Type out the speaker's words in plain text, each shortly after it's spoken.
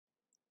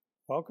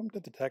Welcome to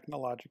the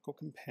Technological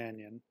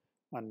Companion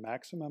on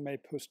maximum a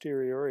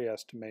posteriori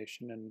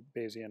estimation in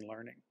Bayesian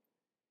Learning.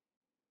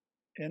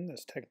 In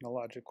this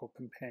Technological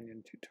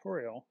Companion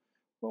tutorial,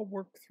 we'll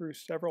work through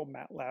several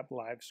MATLAB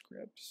live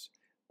scripts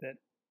that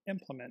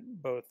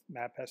implement both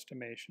map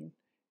estimation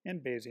and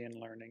Bayesian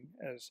learning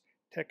as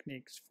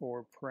techniques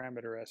for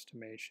parameter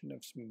estimation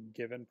of some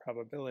given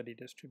probability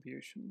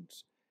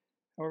distributions.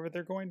 However,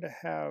 they're going to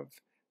have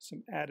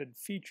some added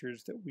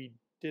features that we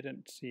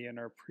didn't see in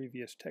our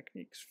previous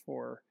techniques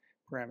for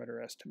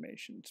parameter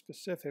estimation.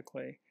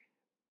 Specifically,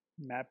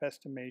 map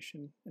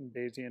estimation and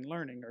Bayesian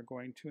learning are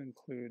going to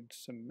include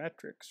some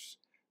metrics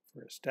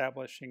for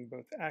establishing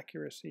both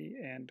accuracy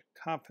and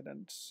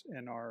confidence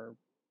in our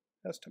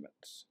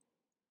estimates.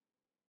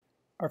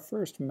 Our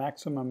first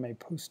maximum a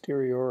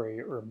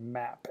posteriori or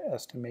map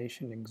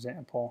estimation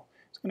example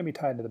is going to be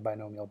tied to the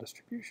binomial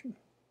distribution.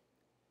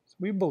 So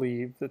we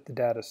believe that the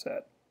data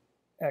set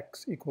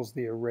x equals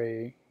the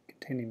array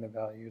containing the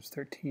values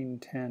 13,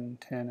 10,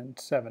 10, and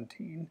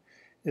 17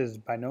 is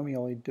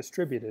binomially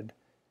distributed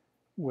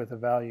with a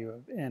value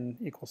of n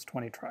equals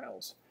 20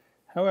 trials.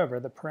 However,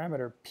 the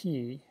parameter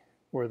p,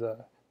 or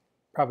the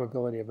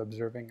probability of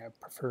observing a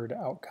preferred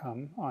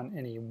outcome on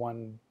any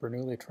one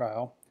Bernoulli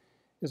trial,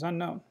 is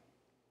unknown.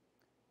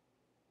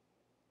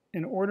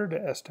 In order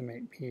to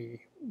estimate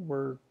p,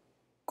 we're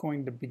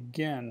going to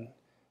begin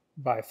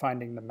by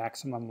finding the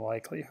maximum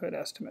likelihood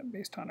estimate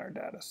based on our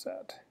data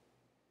set.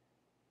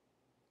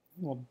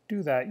 We'll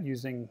do that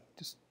using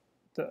just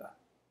the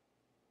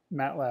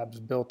MATLAB's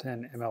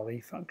built-in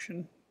MLE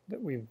function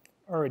that we've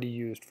already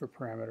used for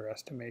parameter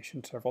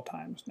estimation several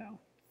times now.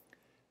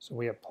 So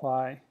we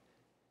apply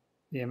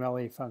the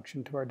MLE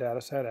function to our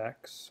data set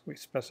x, we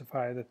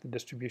specify that the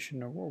distribution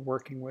that we're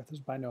working with is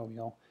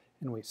binomial,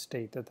 and we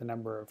state that the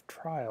number of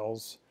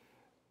trials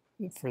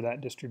for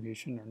that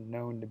distribution are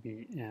known to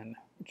be n,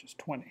 which is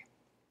 20.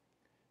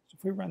 So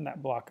if we run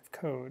that block of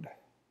code,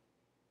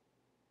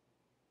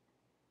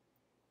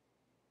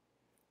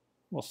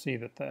 we'll see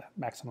that the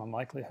maximum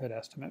likelihood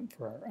estimate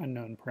for our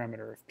unknown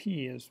parameter of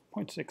p is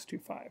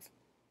 0.625.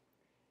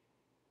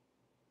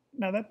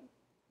 Now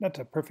that's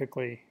a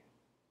perfectly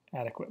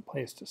adequate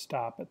place to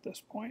stop at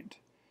this point,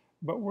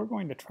 but we're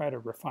going to try to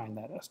refine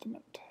that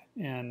estimate,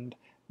 and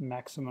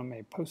maximum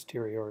a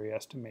posteriori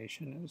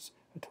estimation is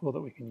a tool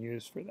that we can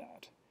use for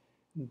that.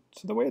 And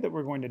so the way that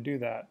we're going to do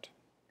that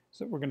is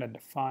that we're going to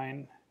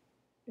define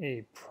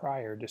a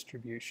prior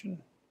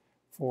distribution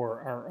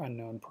for our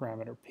unknown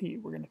parameter p.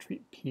 We're going to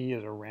treat p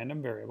as a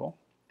random variable.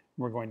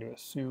 We're going to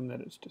assume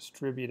that it's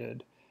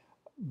distributed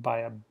by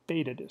a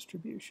beta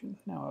distribution.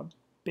 Now, a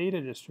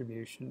beta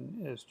distribution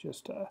is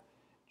just a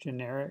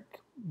generic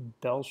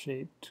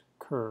bell-shaped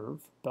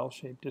curve,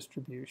 bell-shaped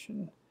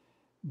distribution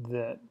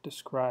that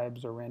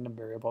describes a random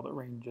variable that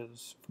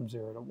ranges from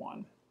 0 to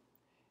 1.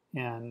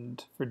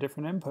 And for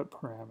different input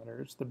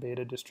parameters, the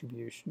beta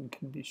distribution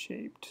can be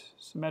shaped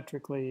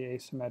symmetrically,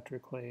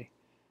 asymmetrically,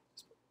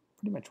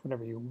 pretty much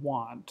whatever you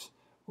want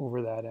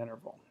over that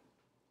interval.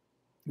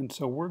 And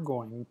so we're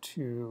going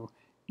to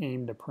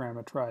aim to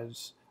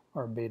parameterize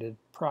our beta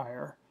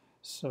prior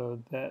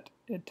so that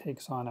it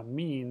takes on a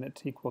mean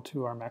that's equal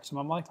to our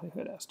maximum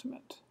likelihood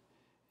estimate.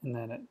 And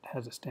then it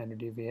has a standard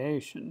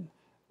deviation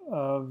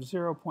of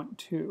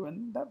 0.2,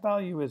 and that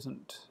value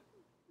isn't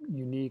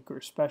unique or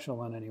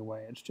special in any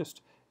way. It's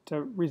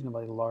a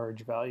reasonably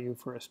large value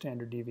for a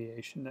standard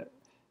deviation that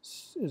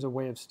is a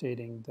way of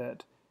stating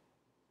that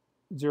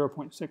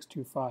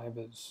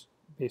 0.625 is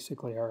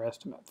basically our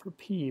estimate for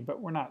p,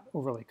 but we're not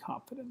overly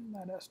confident in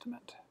that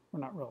estimate. We're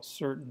not real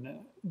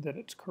certain that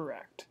it's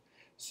correct.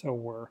 So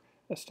we're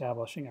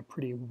establishing a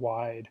pretty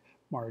wide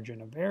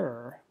margin of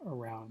error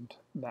around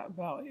that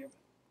value.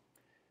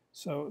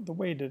 So the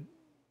way to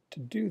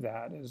do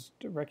that is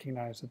to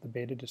recognize that the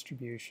beta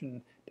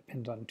distribution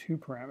depends on two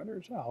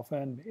parameters, alpha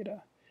and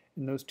beta,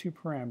 and those two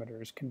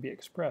parameters can be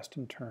expressed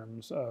in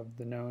terms of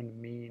the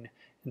known mean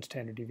and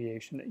standard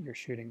deviation that you're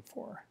shooting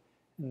for.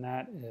 And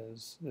that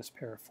is this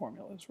pair of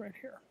formulas right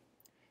here.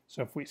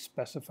 So if we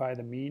specify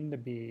the mean to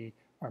be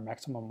our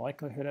maximum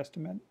likelihood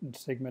estimate and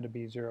sigma to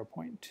be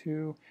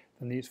 0.2,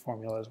 then these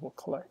formulas will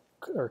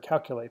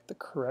calculate the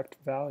correct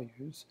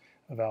values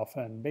of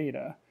alpha and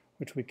beta,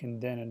 which we can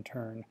then in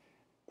turn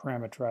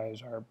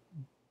parameterize our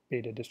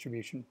beta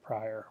distribution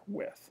prior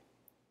with.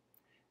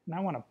 And I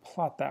want to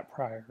plot that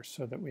prior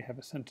so that we have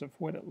a sense of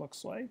what it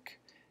looks like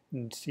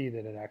and see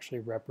that it actually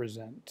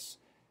represents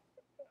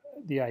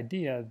the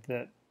idea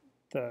that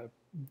the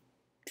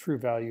true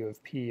value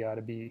of p ought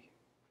to be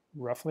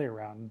roughly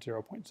around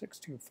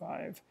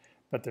 0.625,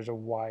 but there's a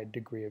wide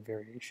degree of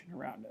variation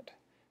around it.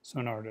 So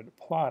in order to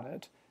plot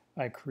it,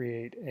 I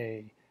create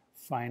a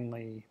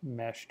finely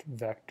meshed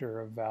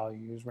vector of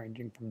values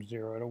ranging from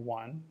 0 to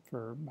 1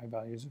 for my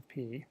values of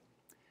p.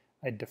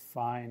 I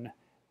define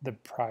the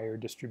prior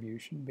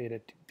distribution, beta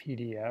to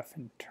PDF,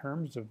 in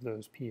terms of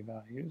those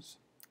p-values,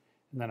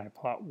 and then I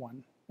plot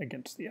one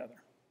against the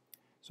other.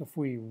 So if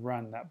we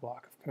run that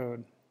block of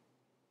code,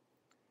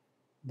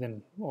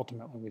 then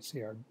ultimately we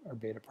see our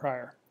beta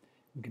prior.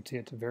 We can see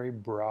it's a very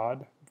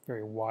broad,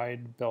 very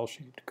wide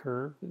bell-shaped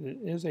curve. It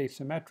is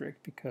asymmetric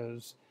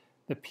because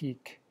the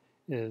peak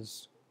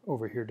is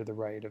over here to the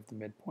right of the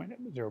midpoint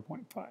at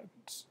 0.5.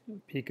 The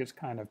peak is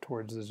kind of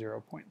towards the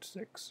 0.6,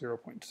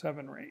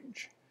 0.7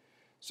 range.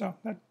 So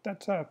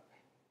that's a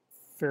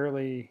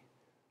fairly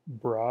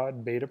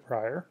broad beta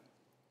prior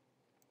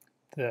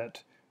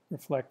that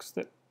reflects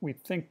that we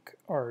think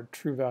our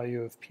true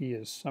value of p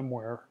is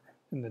somewhere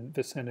in the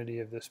vicinity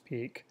of this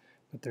peak,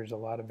 but there's a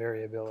lot of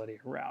variability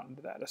around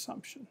that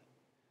assumption.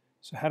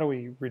 So how do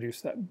we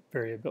reduce that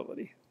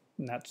variability?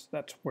 And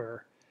that's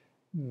where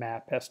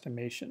map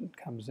estimation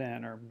comes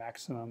in, or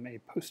maximum a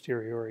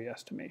posteriori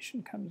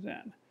estimation comes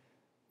in.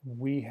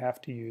 We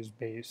have to use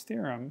Bayes'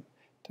 theorem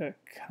to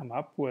come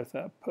up with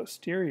a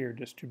posterior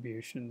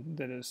distribution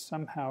that is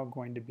somehow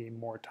going to be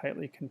more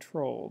tightly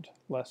controlled,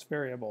 less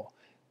variable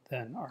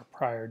than our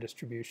prior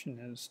distribution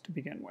is to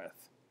begin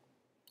with.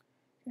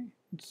 Okay,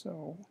 and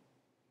so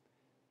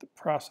the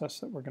process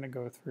that we're going to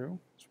go through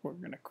is we're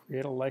going to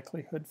create a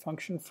likelihood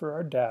function for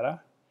our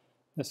data.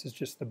 This is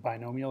just the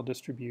binomial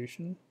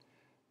distribution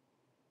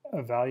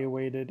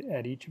evaluated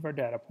at each of our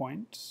data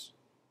points,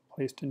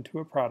 placed into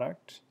a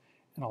product,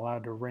 and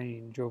allowed to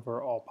range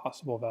over all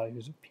possible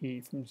values of p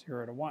from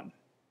 0 to 1.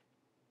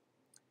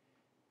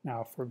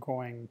 Now if we're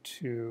going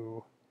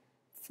to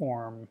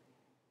form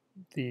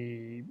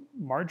the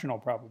marginal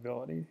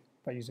probability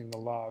by using the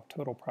law of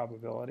total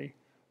probability,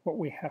 what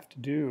we have to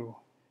do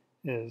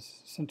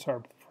is, since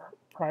our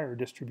prior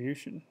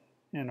distribution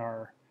and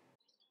our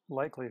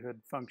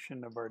likelihood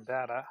function of our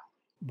data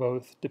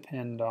both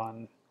depend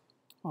on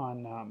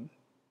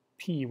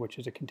p, which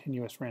is a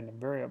continuous random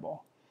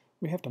variable,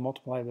 we have to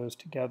multiply those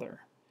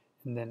together,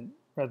 and then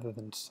rather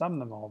than sum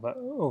them all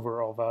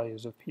over all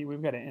values of p,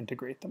 we've got to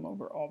integrate them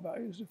over all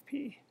values of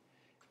p.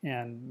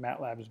 And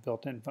MATLAB's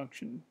built-in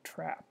function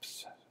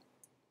traps,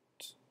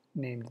 it's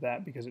named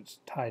that because it's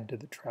tied to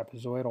the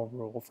trapezoidal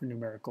rule for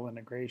numerical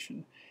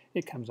integration.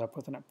 It comes up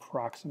with an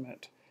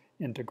approximate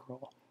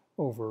integral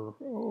over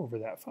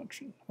that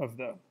function of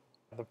the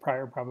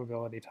prior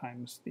probability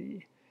times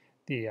the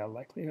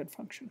likelihood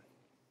function.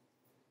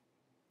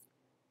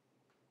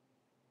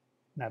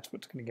 And that's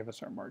what's going to give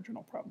us our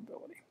marginal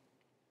probability.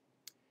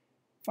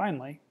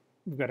 Finally,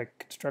 we've got to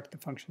construct the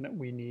function that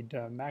we need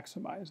to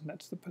maximize, and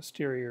that's the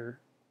posterior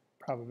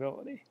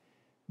probability.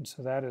 And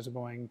so that is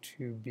going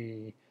to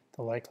be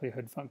the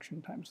likelihood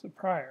function times the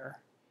prior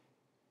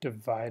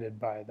divided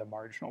by the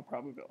marginal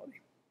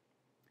probability.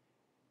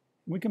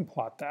 We can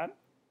plot that,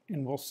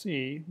 and we'll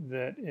see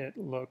that it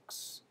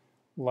looks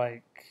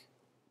like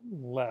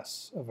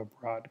less of a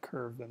broad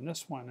curve than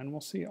this one, and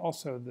we'll see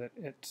also that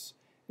its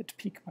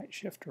peak might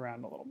shift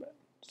around a little bit.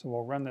 So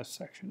we'll run this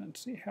section and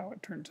see how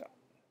it turns out.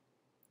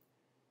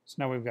 So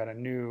now we've got a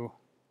new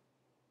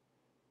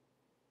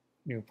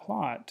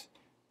plot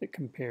that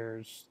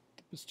compares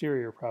the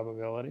posterior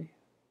probability,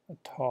 a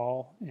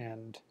tall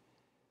and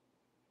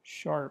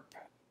sharp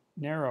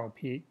narrow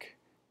peak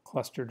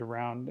clustered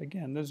around,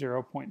 again, the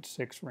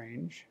 0.6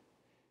 range,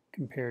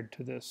 compared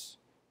to this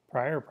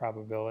prior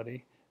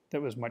probability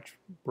that was much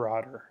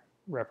broader,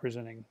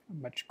 representing a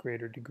much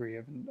greater degree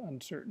of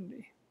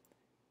uncertainty.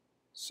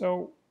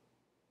 So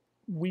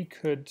we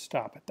could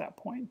stop at that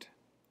point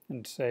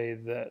and say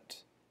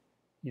that,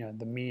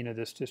 the mean of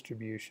this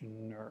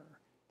distribution, or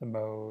the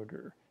mode,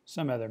 or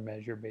some other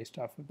measure based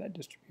off of that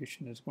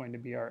distribution is going to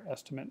be our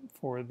estimate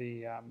for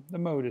the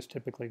mode is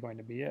typically going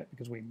to be it,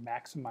 because we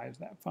maximize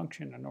that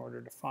function in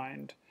order to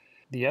find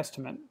the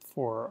estimate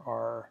for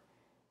our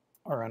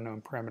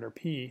unknown parameter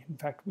p. In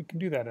fact, we can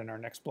do that in our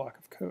next block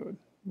of code.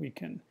 We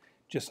can,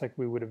 just like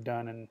we would have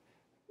done in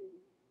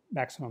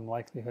maximum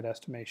likelihood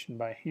estimation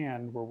by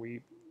hand, where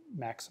we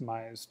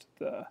maximized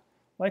the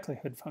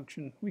likelihood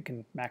function, we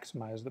can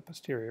maximize the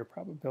posterior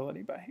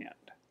probability by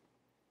hand.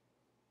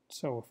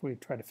 So if we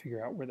try to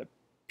figure out where the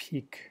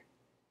peak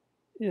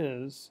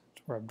is,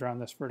 it's where I've drawn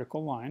this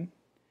vertical line,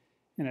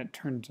 and it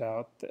turns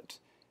out that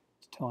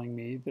it's telling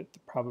me that the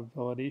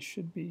probability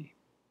should be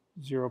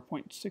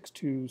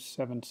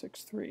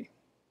 0.62763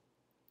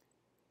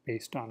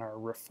 based on our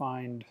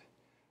refined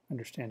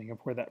understanding of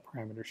where that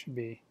parameter should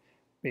be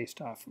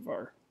based off of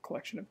our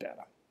collection of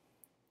data.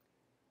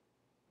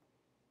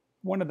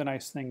 One of the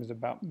nice things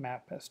about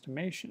map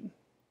estimation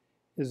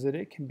is that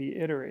it can be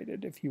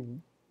iterated if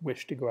you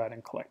wish to go out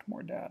and collect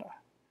more data.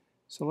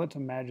 So let's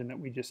imagine that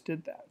we just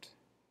did that.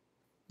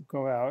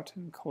 Go out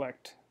and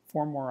collect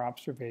 4 more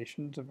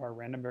observations of our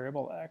random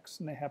variable x,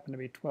 and they happen to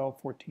be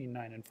 12, 14,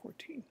 9, and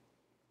 14.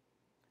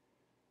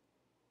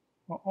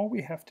 Well, all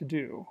we have to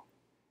do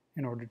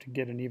in order to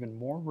get an even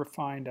more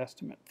refined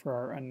estimate for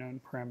our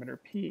unknown parameter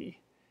p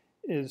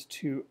is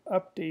to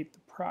update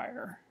the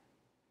prior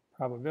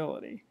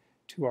probability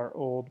to our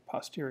old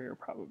posterior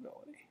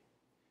probability.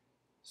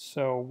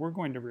 So we're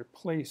going to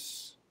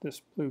replace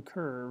this blue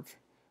curve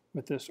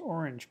with this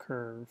orange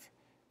curve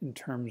in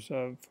terms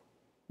of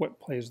what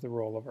plays the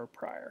role of our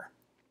prior.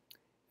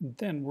 And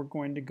then we're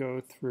going to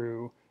go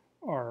through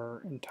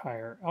our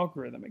entire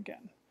algorithm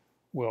again.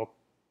 We'll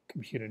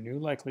compute a new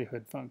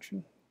likelihood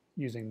function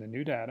using the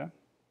new data.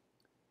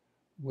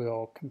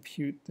 we'll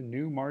compute the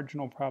new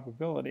marginal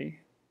probability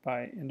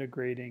by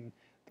integrating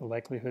the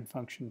likelihood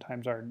function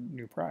times our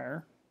new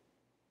prior.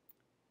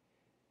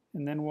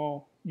 And then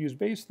we'll use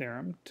Bayes'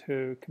 theorem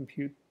to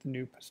compute the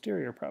new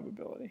posterior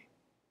probability,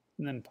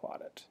 and then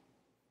plot it.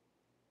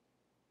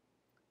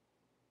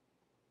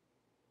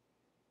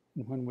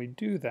 And when we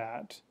do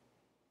that,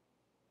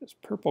 this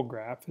purple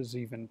graph is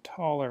even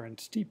taller and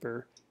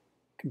steeper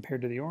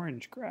compared to the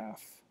orange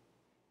graph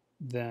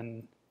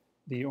than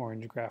the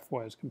orange graph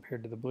was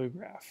compared to the blue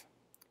graph.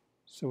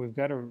 So we've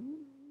got a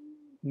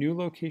new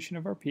location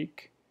of our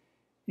peak,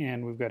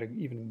 and we've got an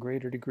even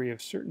greater degree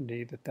of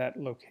certainty that that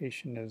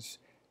location is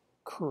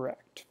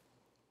correct.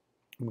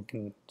 And we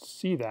can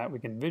see that, we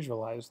can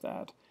visualize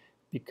that,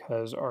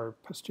 because our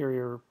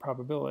posterior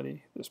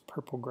probability, this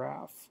purple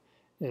graph,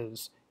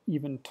 is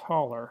even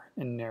taller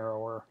and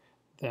narrower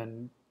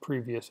than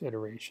previous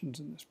iterations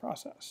in this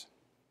process.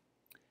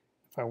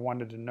 If I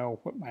wanted to know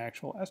what my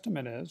actual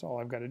estimate is, all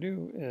I've got to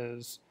do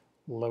is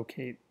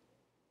locate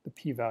the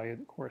p-value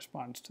that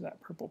corresponds to that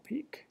purple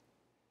peak.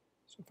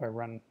 So if I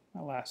run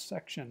my last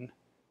section,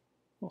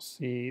 we'll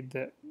see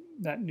that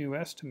that new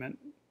estimate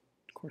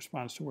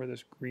corresponds to where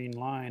this green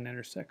line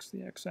intersects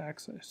the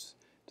x-axis.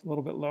 It's a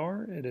little bit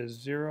lower. It is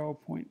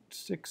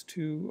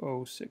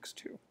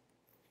 0.62062.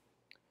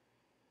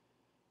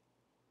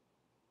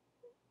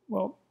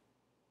 Well,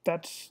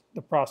 that's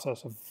the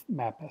process of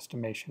map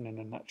estimation in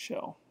a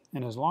nutshell.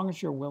 And as long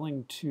as you're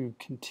willing to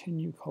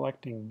continue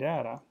collecting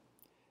data,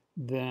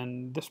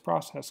 then this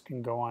process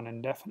can go on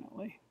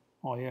indefinitely.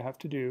 All you have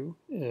to do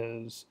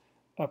is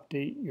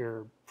update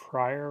your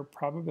prior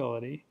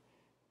probability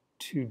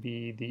to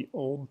be the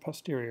old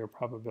posterior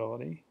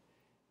probability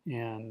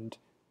and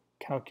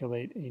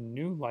calculate a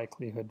new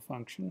likelihood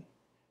function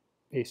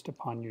based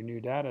upon your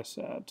new data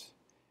set,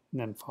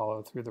 and then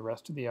follow through the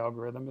rest of the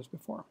algorithm as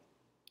before.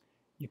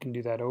 You can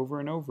do that over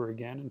and over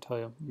again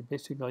until you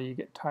basically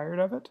get tired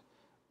of it,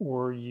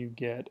 or you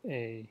get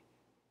a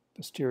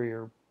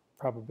posterior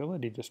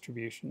probability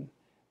distribution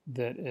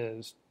that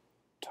is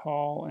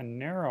tall and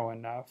narrow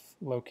enough,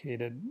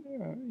 located,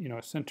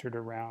 centered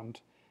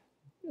around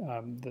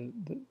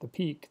the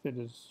peak that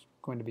is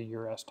going to be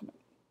your estimate.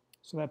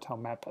 So that's how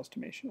map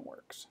estimation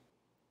works.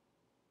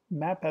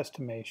 Map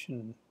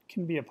estimation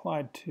can be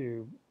applied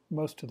to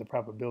most of the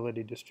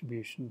probability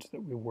distributions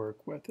that we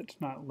work with.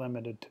 It's not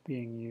limited to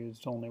being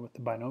used only with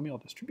the binomial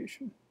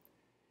distribution.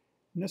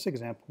 In this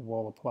example,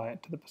 we'll apply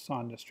it to the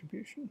Poisson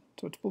distribution.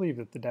 So it's believed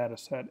that the data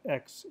set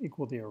X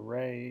equal the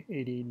array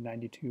 80,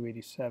 92,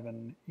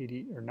 87,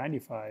 80, or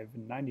 95,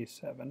 and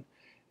 97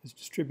 is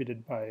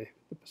distributed by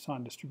the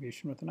Poisson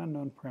distribution with an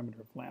unknown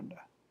parameter of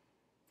lambda.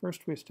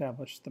 First, we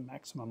establish the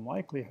maximum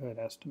likelihood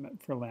estimate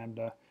for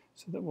lambda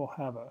so that we'll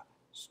have a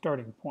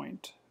starting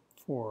point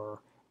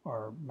for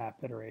our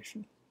map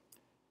iteration.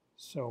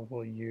 So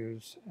we'll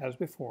use, as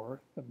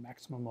before, the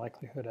maximum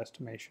likelihood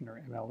estimation,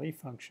 or MLE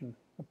function,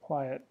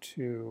 apply it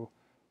to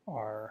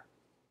our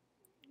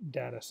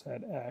data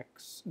set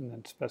X, and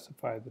then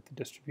specify that the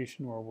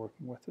distribution we're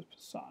working with is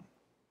Poisson.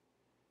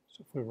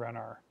 So if we run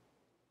our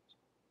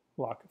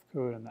block of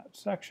code in that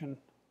section,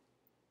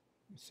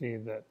 we see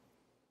that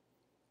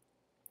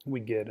we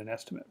get an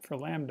estimate for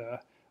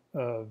lambda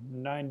of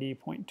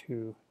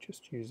 90.2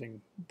 just using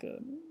the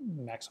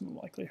maximum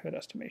likelihood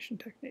estimation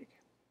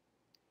technique.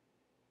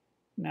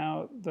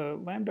 Now, the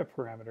lambda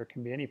parameter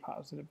can be any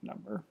positive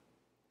number.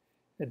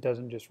 It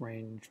doesn't just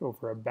range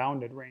over a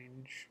bounded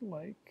range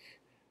like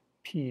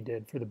p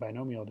did for the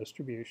binomial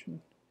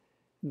distribution.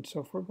 And so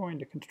if we're going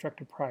to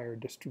construct a prior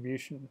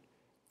distribution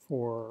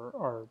for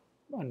our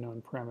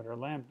unknown parameter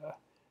lambda,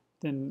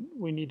 then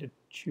we need to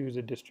choose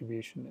a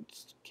distribution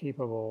that's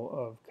capable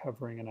of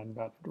covering an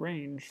unbounded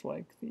range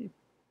like the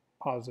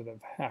positive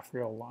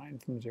half-real line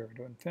from 0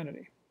 to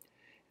infinity.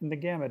 And the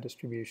gamma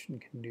distribution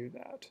can do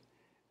that.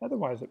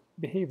 Otherwise, it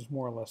behaves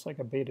more or less like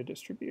a beta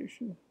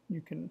distribution.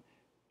 You can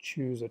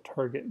choose a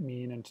target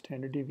mean and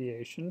standard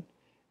deviation,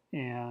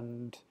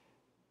 and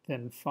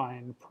then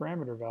find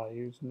parameter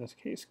values, in this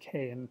case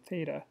k and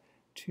theta,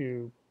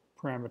 to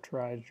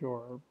parameterize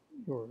your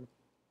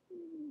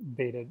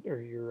beta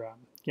or your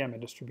gamma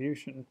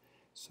distribution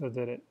so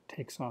that it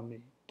takes on the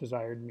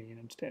desired mean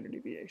and standard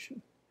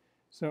deviation.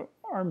 So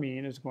our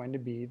mean is going to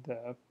be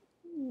the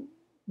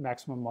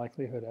maximum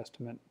likelihood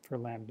estimate for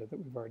lambda that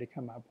we've already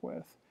come up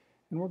with.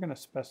 And we're going to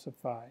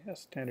specify a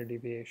standard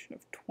deviation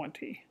of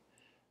 20,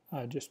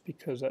 just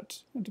because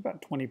that's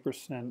about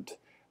 20%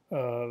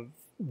 of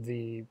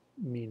the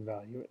mean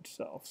value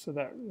itself. So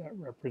that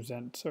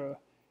represents,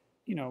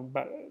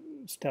 about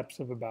steps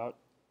of about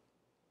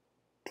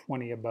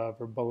 20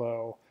 above or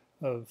below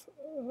of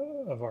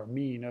our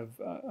mean of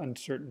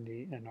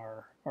uncertainty in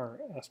our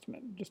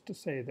estimate, just to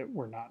say that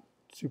we're not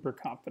super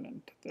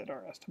confident that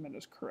our estimate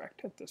is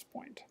correct at this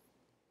point.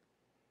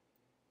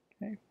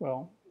 Okay,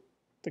 well,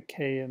 the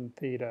k and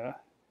theta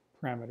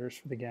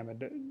parameters for the gamma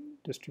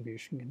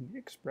distribution can be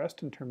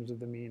expressed in terms of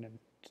the mean and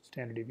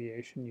standard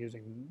deviation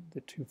using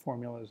the two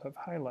formulas I've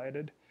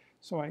highlighted,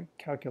 so I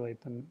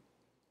calculate them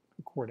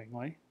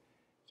accordingly.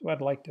 So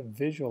I'd like to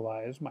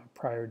visualize my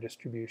prior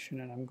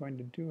distribution, and I'm going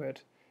to do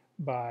it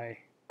by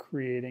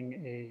creating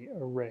an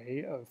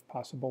array of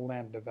possible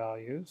lambda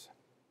values.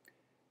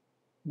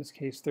 In this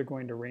case, they're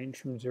going to range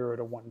from 0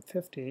 to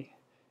 150,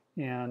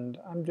 and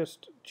I'm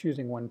just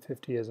choosing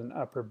 150 as an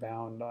upper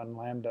bound on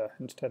lambda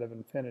instead of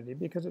infinity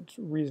because it's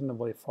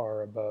reasonably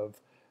far above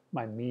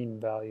my mean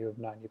value of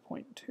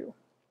 90.2.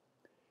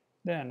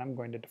 Then I'm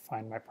going to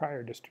define my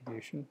prior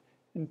distribution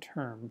in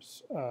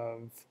terms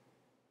of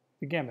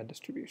the gamma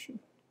distribution,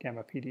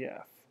 gamma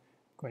PDF.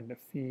 I'm going to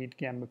feed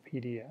gamma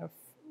PDF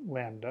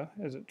lambda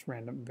as its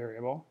random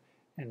variable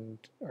and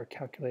our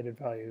calculated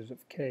values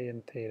of k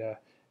and theta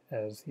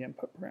as the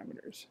input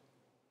parameters.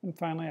 And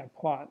finally, I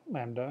plot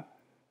lambda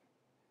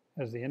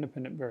as the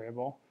independent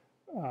variable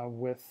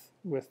with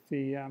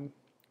the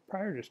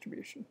prior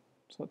distribution.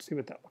 So let's see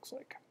what that looks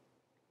like.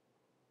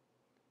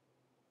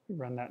 We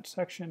run that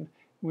section.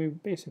 We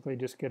basically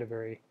just get a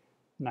very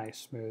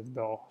nice, smooth,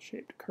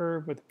 bell-shaped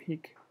curve with a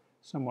peak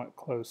somewhat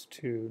close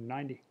to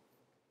 90.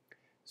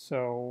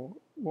 So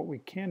what we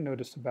can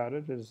notice about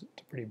it is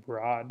it's a pretty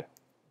broad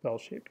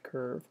bell-shaped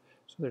curve.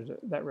 So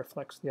that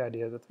reflects the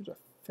idea that there's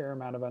a fair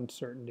amount of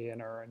uncertainty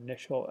in our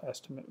initial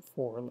estimate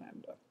for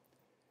lambda.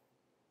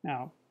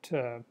 Now,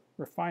 to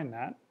refine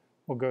that,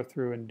 we'll go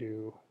through and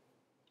do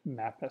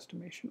map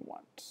estimation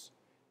once.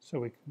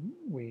 So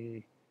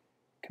we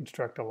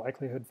construct a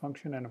likelihood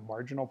function and a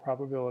marginal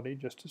probability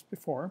just as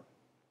before,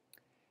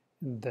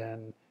 and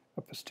then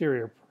a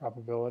posterior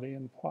probability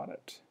and plot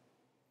it.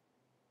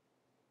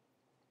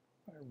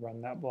 I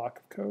run that block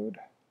of code.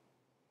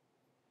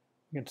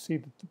 You can see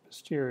that the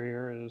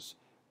posterior is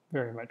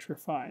very much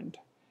refined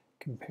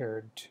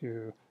compared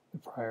to the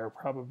prior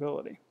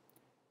probability.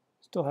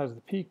 Still has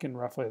the peak in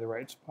roughly the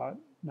right spot,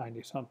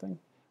 90 something,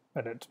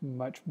 but it's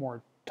much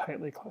more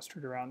tightly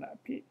clustered around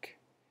that peak.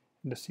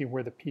 And to see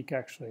where the peak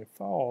actually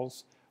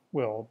falls,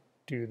 we'll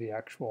do the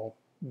actual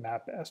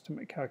map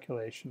estimate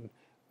calculation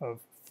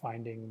of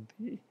finding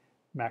the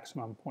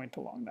maximum point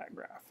along that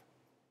graph.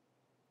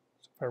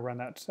 So if I run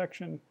that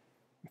section,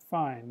 we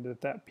find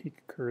that that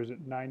peak occurs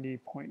at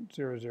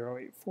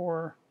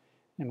 90.0084,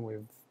 and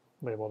we've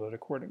labeled it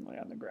accordingly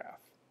on the graph.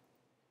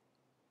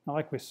 Now,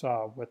 like we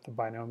saw with the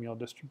binomial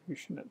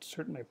distribution, it's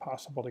certainly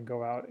possible to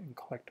go out and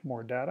collect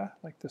more data,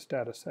 like this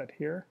data set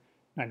here,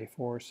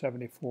 94,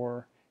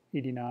 74,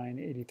 89,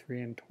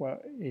 83, and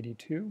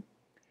 82.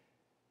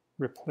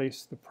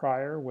 Replace the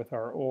prior with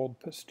our old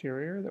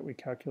posterior that we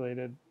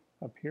calculated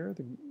up here,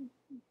 the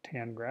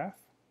tan graph,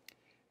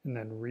 and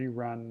then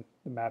rerun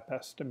the map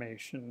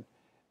estimation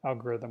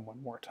algorithm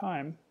one more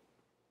time.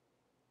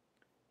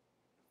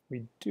 If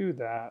we do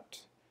that,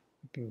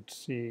 we can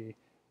see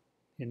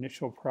the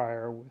initial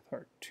prior with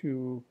our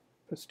two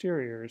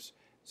posteriors.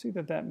 See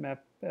that that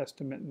map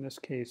estimate in this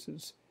case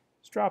is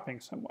dropping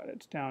somewhat.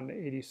 It's down to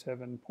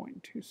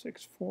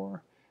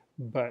 87.264,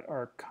 but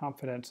our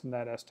confidence in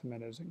that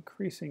estimate is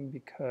increasing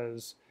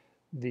because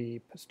the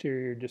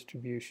posterior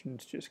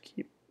distributions just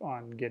keep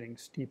on getting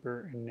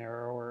steeper and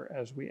narrower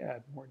as we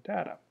add more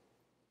data.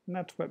 And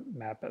that's what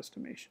map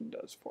estimation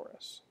does for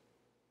us.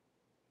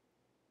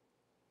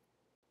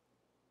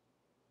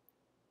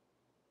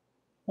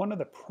 One of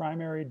the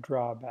primary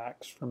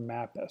drawbacks from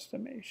map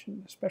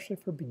estimation, especially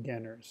for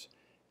beginners,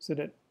 is that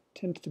it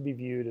tends to be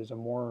viewed as a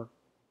more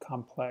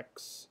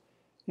complex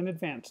and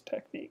advanced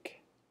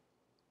technique.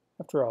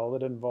 After all,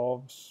 it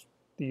involves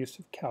the use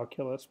of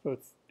calculus,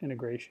 both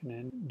integration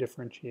and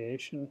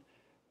differentiation,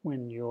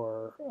 when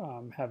you're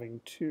having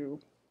to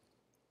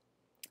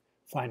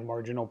find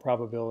marginal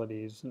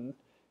probabilities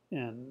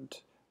and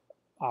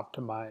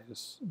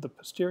optimize the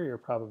posterior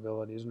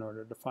probabilities in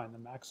order to find the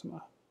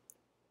maxima.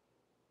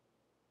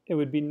 It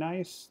would be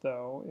nice,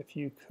 though, if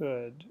you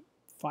could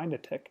find a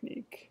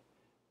technique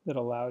that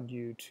allowed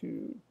you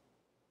to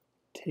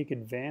take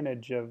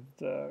advantage of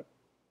the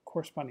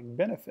corresponding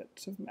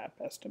benefits of map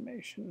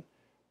estimation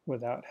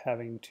without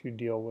having to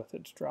deal with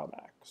its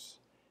drawbacks.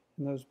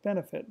 And those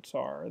benefits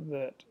are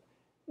that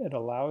it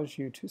allows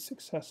you to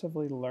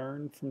successively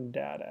learn from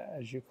data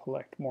as you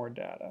collect more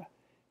data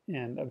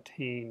and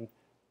obtain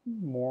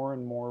more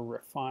and more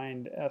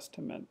refined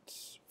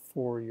estimates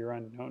for your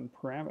unknown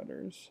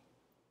parameters.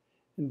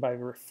 And by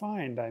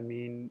refined, I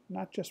mean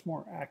not just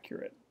more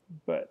accurate,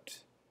 but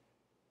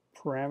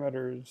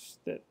parameters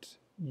that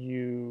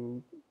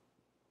you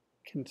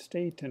can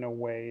state in a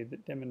way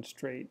that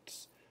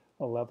demonstrates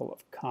a level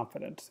of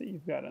confidence that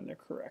you've got in their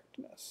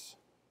correctness.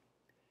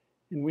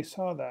 And we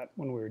saw that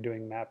when we were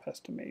doing map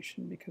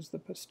estimation because the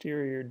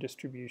posterior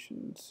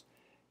distributions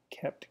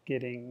kept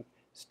getting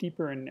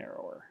steeper and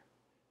narrower.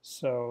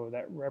 So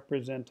that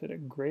represented a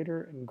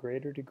greater and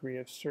greater degree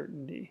of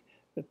certainty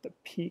that the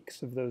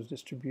peaks of those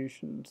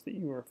distributions that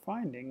you were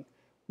finding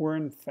were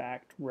in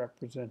fact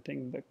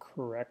representing the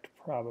correct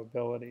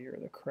probability or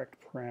the correct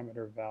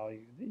parameter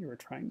value that you were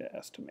trying to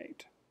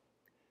estimate.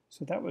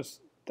 So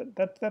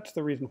that's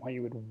the reason why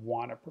you would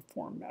want to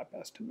perform map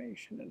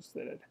estimation, is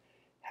that it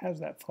has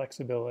that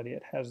flexibility,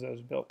 it has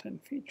those built-in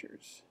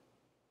features.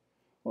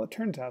 Well, it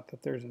turns out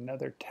that there's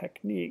another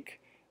technique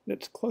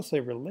that's closely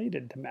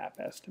related to map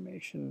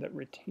estimation that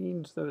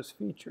retains those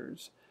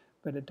features,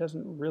 but it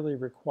doesn't really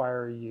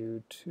require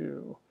you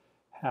to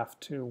have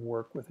to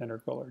work with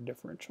integral or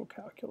differential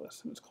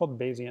calculus, and it's called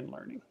Bayesian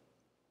Learning.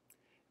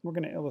 We're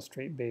going to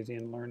illustrate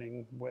Bayesian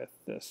learning with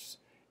this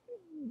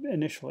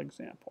initial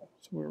example.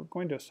 So we're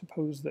going to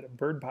suppose that a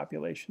bird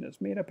population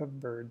is made up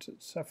of birds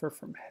that suffer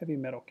from heavy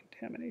metal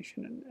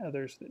contamination and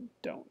others that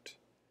don't.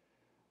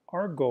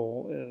 Our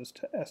goal is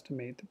to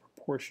estimate the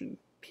proportion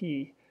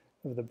P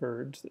of the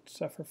birds that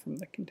suffer from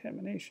the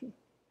contamination.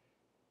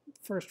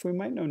 First, we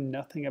might know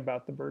nothing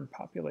about the bird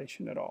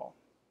population at all.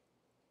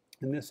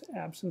 In this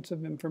absence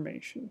of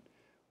information,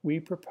 we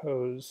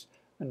propose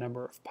a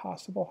number of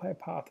possible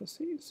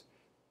hypotheses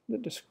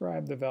that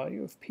describe the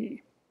value of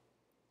P.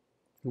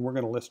 And we're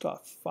going to list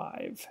off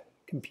 5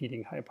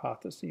 competing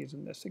hypotheses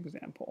in this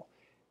example.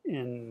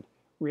 In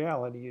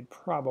reality, you'd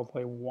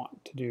probably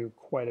want to do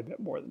quite a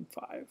bit more than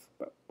 5,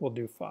 but we'll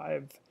do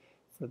 5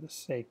 for the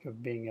sake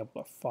of being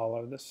able to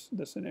follow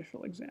this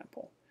initial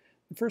example.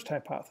 The first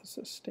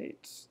hypothesis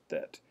states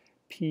that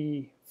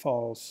P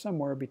falls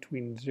somewhere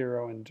between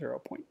 0 and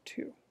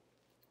 0.2.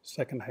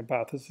 Second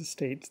hypothesis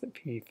states that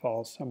P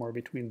falls somewhere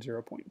between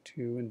 0.2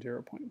 and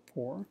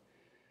 0.4.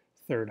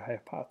 Third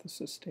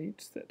hypothesis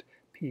states that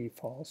P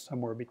falls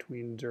somewhere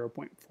between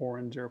 0.4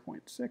 and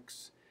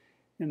 0.6.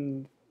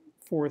 And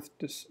fourth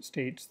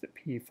states that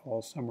P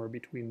falls somewhere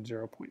between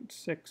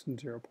 0.6 and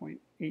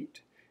 0.8.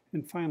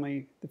 And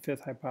finally, the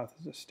fifth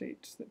hypothesis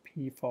states that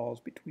P falls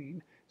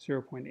between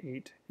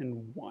 0.8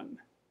 and 1.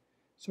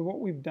 So what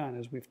we've done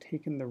is we've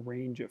taken the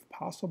range of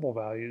possible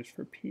values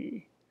for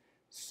P,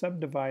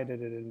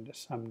 subdivided it into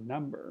some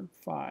number,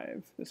 5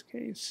 in this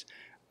case,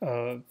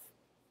 of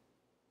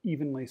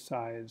evenly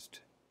sized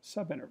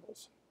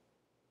subintervals.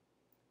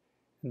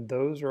 And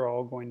those are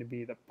all going to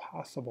be the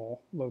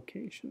possible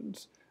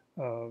locations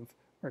of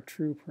our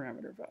true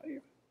parameter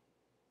value.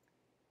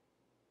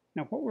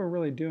 Now what we're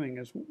really doing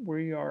is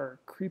we are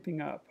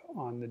creeping up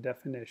on the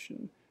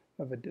definition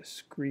of a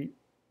discrete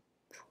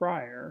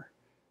prior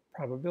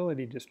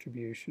probability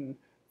distribution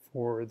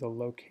for the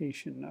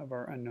location of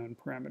our unknown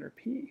parameter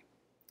P.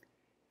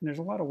 And there's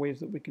a lot of ways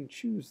that we can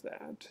choose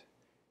that.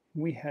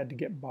 We had to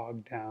get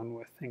bogged down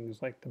with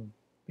things like the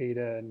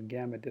beta and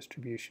gamma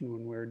distribution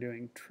when we were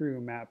doing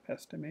true map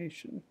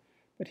estimation.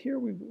 But here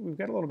we've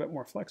got a little bit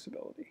more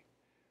flexibility.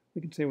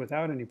 We can say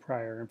without any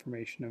prior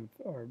information of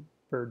our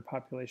bird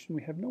population,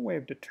 we have no way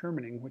of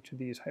determining which of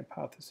these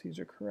hypotheses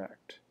are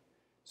correct.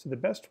 So the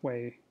best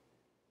way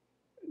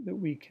that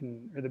we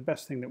can, or the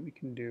best thing that we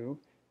can do,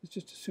 is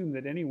just assume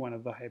that any one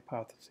of the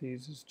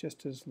hypotheses is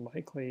just as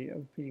likely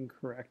of being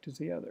correct as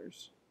the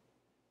others.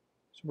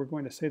 So we're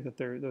going to say that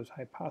those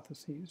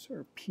hypotheses,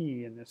 or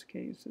P in this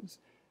case, is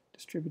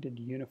distributed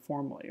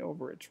uniformly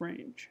over its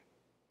range.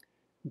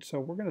 And so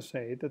we're going to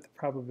say that the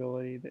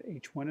probability that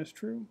H1 is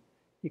true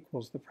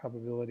equals the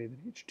probability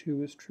that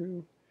H2 is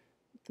true.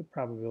 The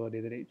probability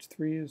that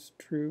H3 is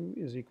true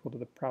is equal to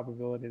the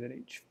probability that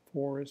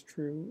H4 is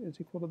true is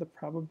equal to the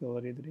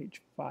probability that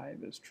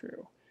H5 is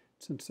true.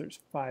 Since there's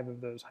 5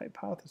 of those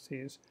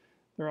hypotheses,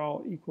 they're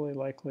all equally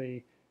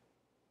likely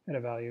at a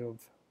value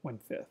of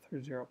 1/5 or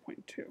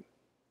 0.2.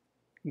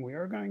 And we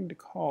are going to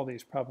call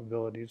these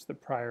probabilities the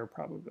prior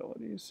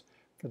probabilities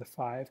for the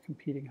 5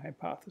 competing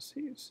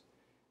hypotheses.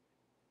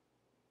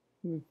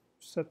 We've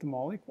set them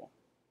all equal.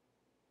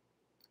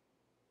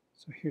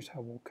 So here's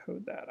how we'll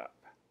code that up.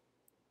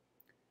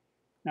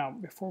 Now,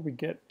 before we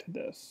get to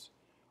this,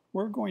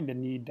 we're going to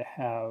need to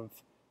have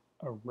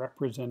a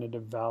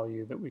representative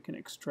value that we can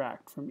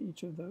extract from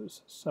each of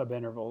those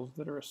subintervals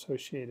that are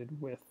associated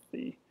with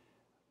the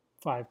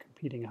 5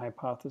 competing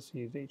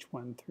hypotheses,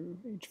 H1 through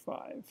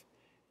H5.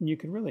 And you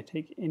can really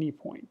take any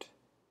point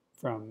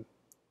from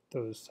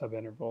those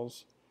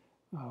subintervals.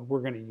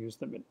 We're going to use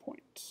the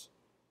midpoints.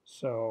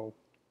 So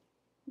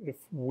if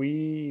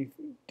we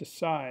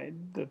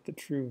decide that the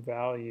true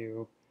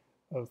value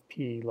of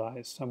P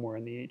lies somewhere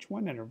in the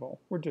H1 interval,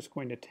 we're just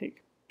going to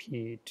take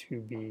P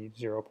to be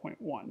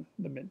 0.1,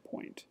 the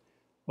midpoint.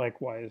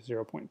 Likewise,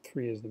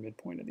 0.3 is the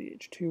midpoint of the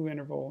H2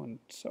 interval, and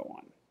so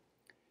on.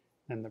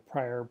 And the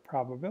prior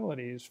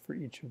probabilities for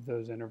each of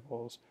those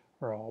intervals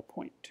are all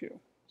 0.2.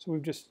 So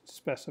we've just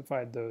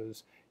specified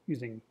those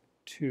using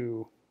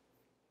 2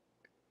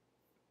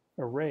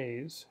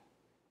 arrays.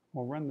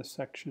 We'll run the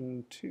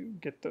section to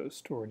get those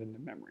stored into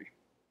memory.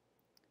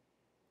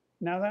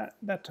 Now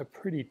that's a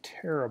pretty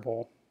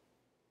terrible,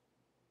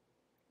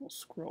 we'll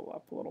scroll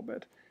up a little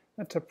bit,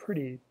 that's a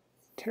pretty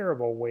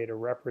terrible way to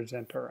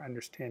represent our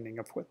understanding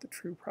of what the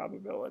true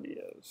probability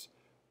is.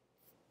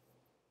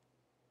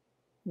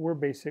 We're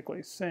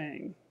basically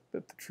saying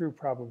that the true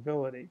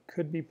probability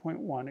could be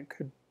 0.1, it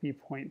could be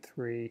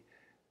 0.3, it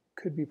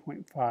could be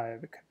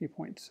 0.5, it could be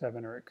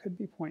 0.7, or it could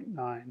be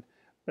 0.9,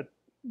 but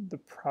the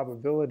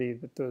probability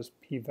that those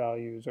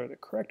p-values are the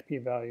correct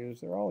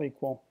p-values, they're all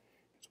equal.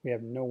 We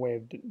have no way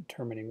of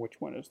determining which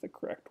one is the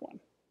correct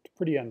one. It's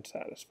pretty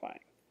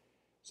unsatisfying.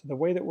 So the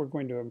way that we're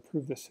going to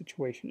improve this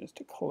situation is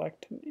to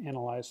collect and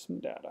analyze some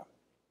data.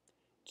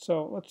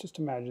 So let's just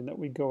imagine that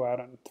we go out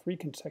on 3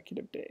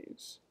 consecutive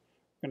days.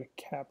 We're going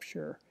to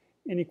capture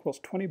n equals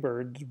 20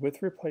 birds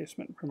with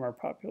replacement from our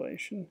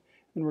population,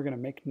 and we're going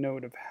to make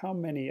note of how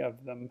many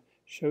of them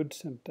showed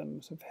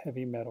symptoms of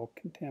heavy metal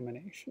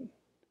contamination.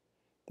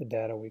 The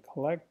data we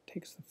collect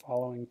takes the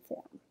following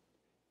form: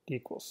 d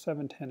equals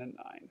 7, 10, and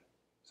 9.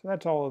 So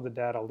that's all of the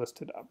data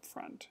listed up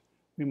front.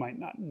 We might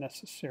not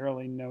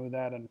necessarily know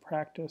that in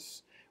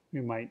practice. We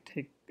might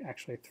take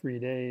actually 3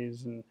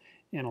 days and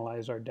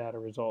analyze our data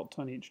results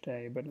on each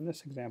day, but in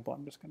this example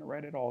I'm just going to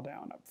write it all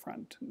down up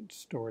front and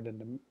store it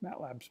into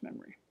MATLAB's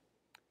memory.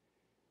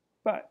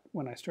 But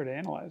when I start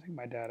analyzing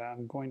my data,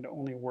 I'm going to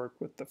only work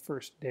with the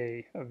first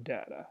day of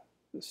data,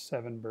 the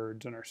 7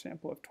 birds in our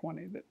sample of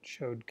 20 that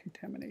showed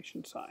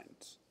contamination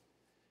signs.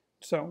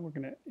 So we're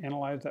going to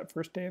analyze that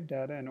first day of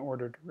data in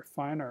order to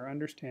refine our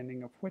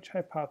understanding of which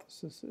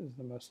hypothesis is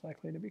the most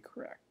likely to be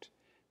correct.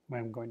 The way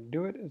I'm going to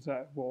do it is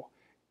I will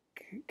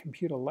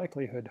compute a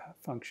likelihood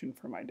function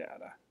for my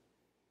data,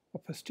 a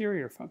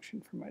posterior function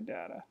for my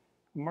data,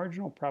 a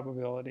marginal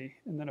probability,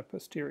 and then a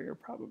posterior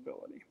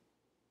probability.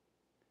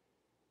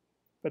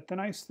 But the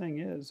nice thing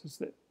is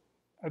that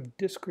I've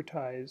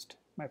discretized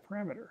my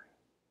parameter,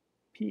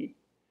 p.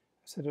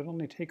 I said it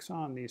only takes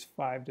on these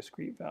 5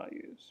 discrete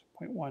values,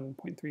 0.1,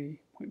 0.3,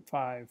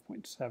 0.5,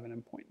 0.7,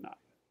 and 0.9.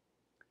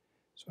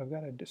 So I've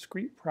got a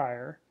discrete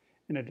prior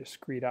and a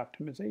discrete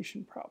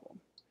optimization problem.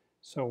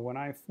 So when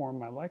I form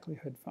my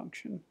likelihood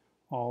function,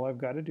 all I've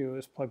got to do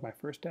is plug my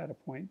first data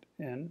point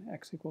in,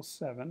 x equals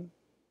 7,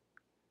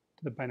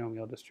 to the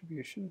binomial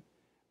distribution.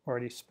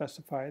 Already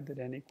specified that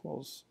n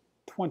equals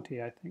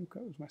 20, I think,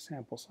 that was my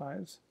sample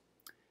size.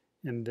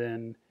 And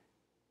then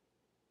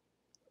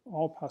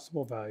all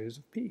possible values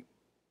of p.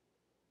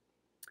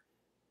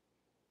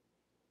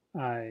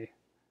 I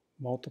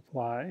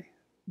multiply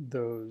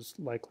those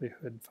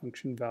likelihood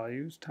function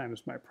values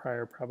times my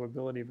prior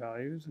probability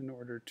values in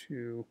order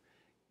to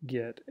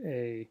get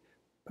a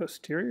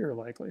posterior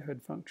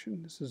likelihood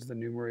function. This is the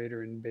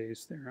numerator in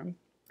Bayes' theorem.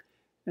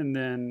 And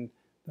then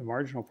the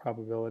marginal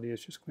probability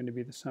is just going to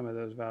be the sum of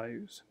those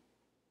values.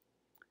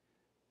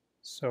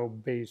 So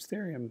Bayes'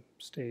 theorem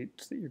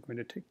states that you're going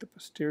to take the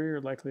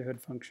posterior likelihood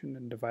function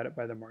and divide it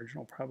by the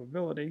marginal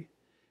probability,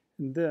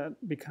 and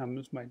that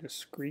becomes my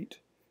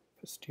discrete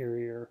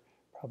posterior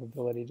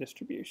probability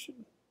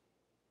distribution.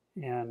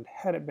 And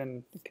had it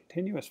been a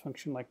continuous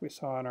function like we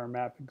saw in our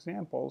map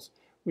examples,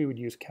 we would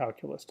use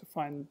calculus to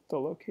find the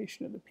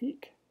location of the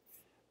peak.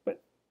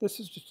 But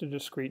this is just a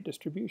discrete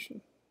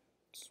distribution.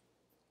 It's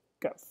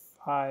got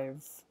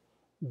 5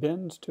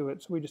 bins to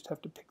it, so we just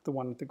have to pick the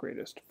one with the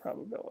greatest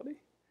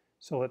probability.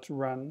 So let's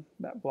run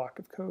that block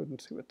of code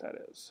and see what that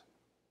is.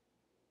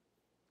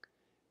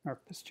 Our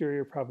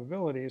posterior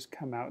probabilities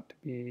come out to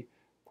be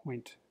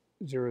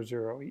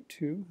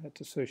 0.0082,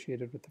 that's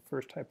associated with the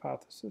first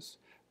hypothesis,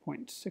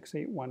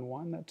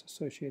 0.6811, that's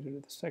associated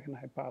with the second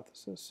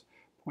hypothesis,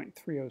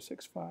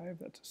 0.3065,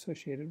 that's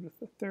associated with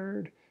the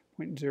third,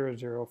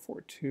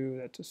 0.0042,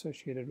 that's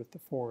associated with the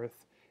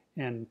fourth,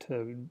 and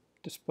to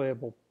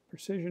displayable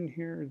precision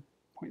here,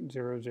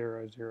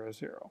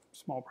 0.0000,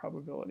 small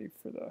probability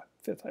for the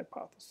fifth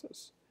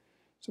hypothesis.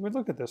 So we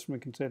look at this and we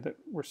can say that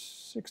we're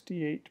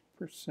 68%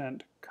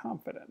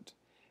 confident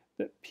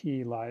that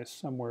p lies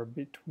somewhere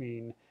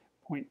between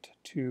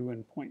 0.2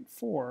 and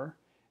 0.4,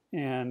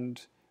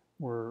 and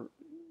we're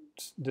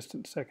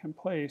distant second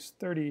place,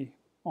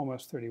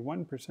 almost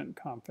 31%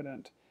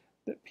 confident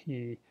that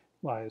p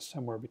lies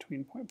somewhere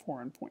between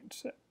 0.4 and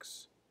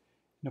 0.6.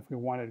 And if we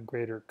wanted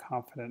greater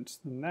confidence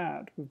than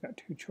that, we've got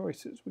 2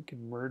 choices. We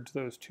can merge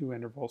those 2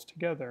 intervals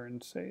together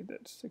and say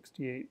that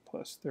 68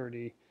 plus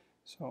 30,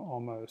 so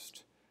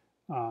almost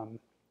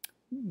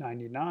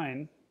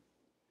 99%,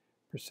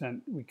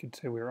 we could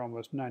say we're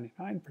almost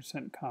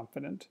 99%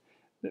 confident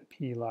that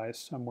p lies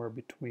somewhere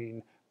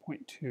between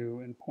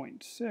 0.2 and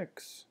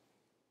 0.6,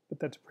 but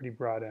that's a pretty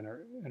broad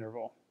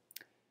interval.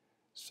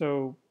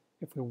 So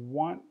if we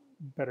want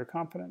better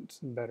confidence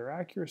and better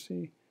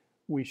accuracy,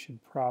 we should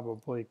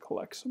probably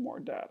collect some more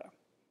data.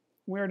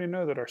 We already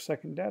know that our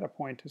second data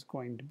point is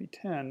going to be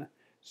 10,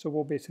 so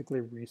we'll basically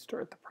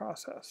restart the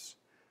process.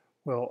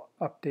 We'll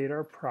update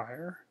our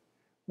prior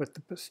with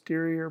the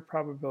posterior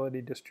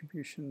probability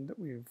distribution that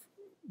we've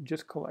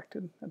just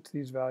collected. That's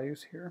these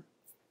values here.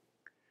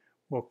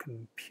 We'll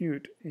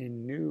compute a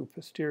new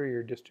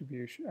posterior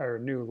distribution, or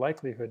new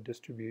likelihood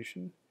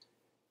distribution,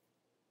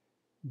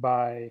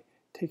 by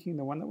taking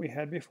the one that we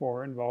had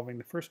before involving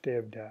the first day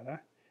of data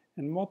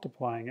and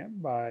multiplying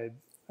it by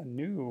a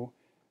new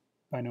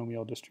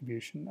binomial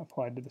distribution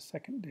applied to the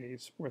second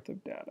day's worth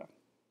of data.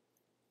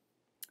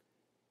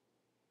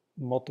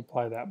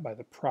 Multiply that by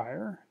the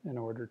prior in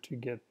order to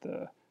get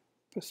the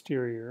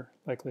posterior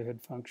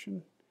likelihood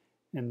function,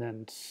 and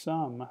then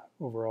sum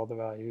over all the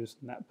values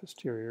in that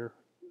posterior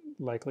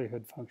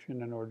likelihood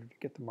function in order to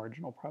get the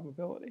marginal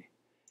probability.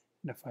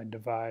 And if I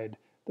divide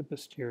the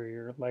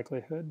posterior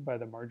likelihood by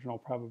the marginal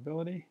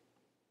probability,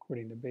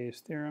 according to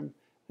Bayes' theorem,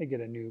 I get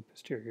a new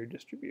posterior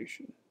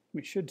distribution.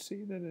 We should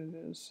see that it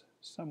is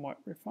somewhat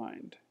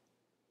refined,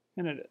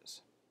 and it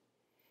is.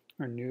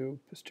 our new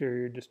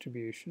posterior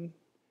distribution.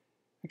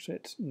 Actually,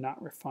 it's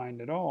not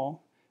refined at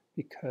all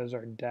because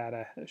our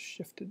data has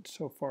shifted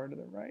so far to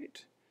the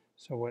right.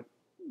 So what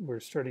we're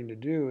starting to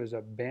do is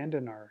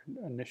abandon our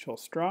initial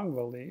strong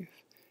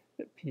belief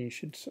that p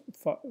should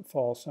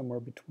fall somewhere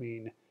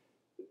between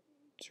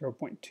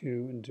 0.2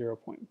 and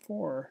 0.4.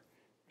 We're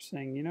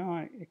saying, you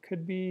know, it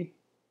could be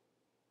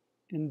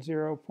in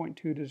 0.2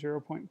 to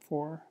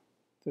 0.4,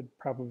 the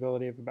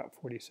probability of about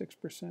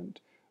 46%,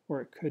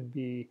 or it could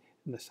be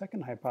in the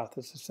second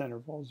hypothesis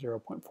interval,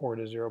 0.4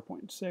 to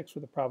 0.6,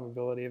 with a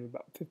probability of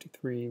about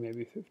 53,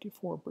 maybe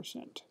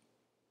 54%.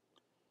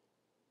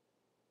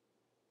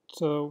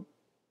 So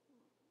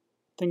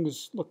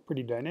things look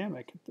pretty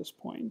dynamic at this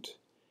point.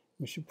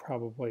 We should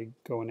probably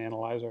go and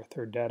analyze our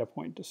third data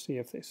point to see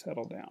if they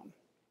settle down.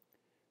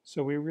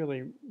 So we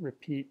really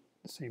repeat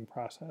the same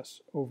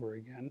process over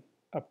again.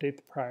 Update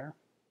the prior,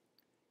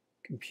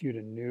 compute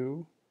a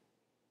new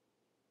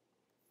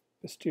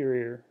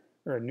posterior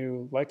or a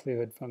new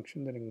likelihood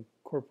function that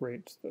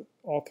incorporates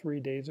all 3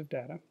 days of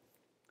data,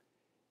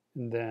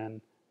 and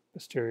then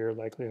posterior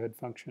likelihood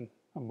function,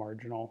 a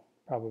marginal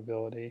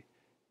probability,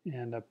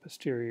 and a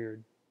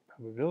posterior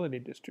probability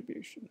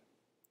distribution.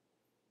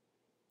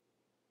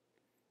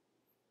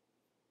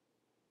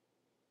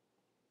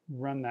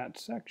 Run that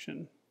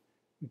section,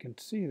 we can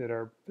see that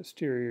our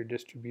posterior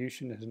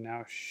distribution has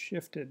now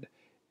shifted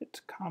its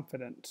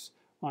confidence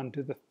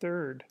onto the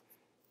third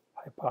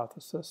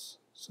hypothesis,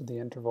 so the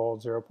interval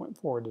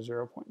 0.4 to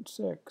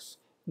 0.6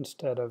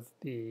 instead of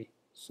the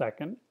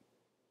second.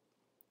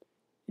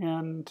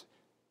 And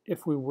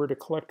if we were to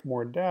collect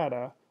more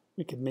data,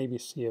 we could maybe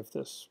see if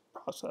this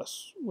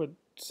process would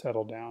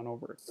settle down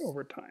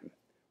over time.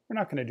 We're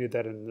not going to do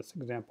that in this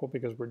example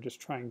because we're just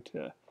trying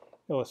to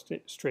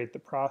illustrate the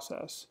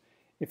process.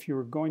 If you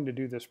were going to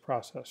do this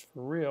process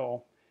for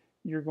real,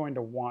 you're going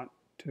to want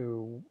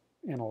to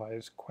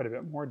analyze quite a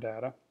bit more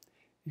data,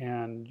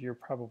 and you're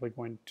probably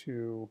going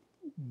to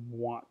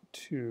want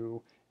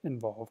to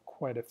involve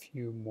quite a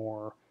few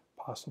more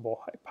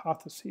possible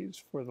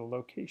hypotheses for the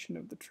location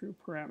of the true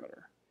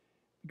parameter.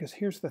 Because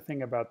here's the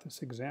thing about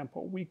this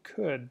example. We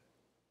could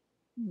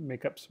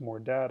make up some more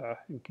data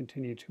and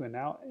continue to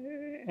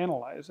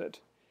analyze it.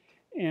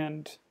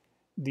 And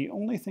the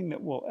only thing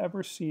that we'll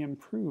ever see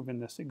improve in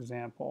this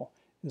example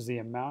is the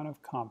amount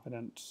of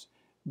confidence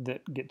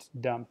that gets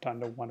dumped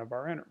onto one of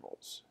our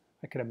intervals.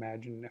 I could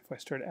imagine if I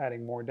start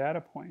adding more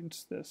data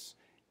points, this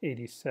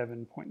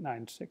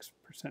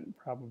 87.96%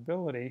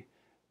 probability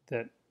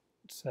that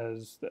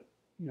says that,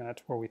 you know,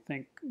 that's where we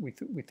think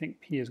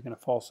p is going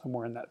to fall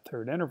somewhere in that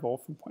third interval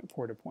from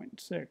 0.4 to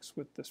 0.6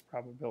 with this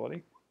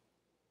probability.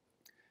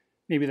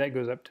 Maybe that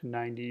goes up to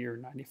 90 or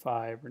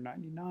 95 or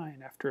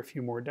 99 after a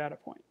few more data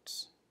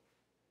points.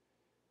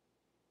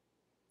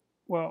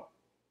 Well,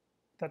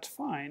 that's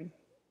fine.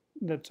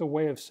 That's a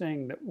way of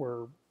saying that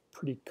we're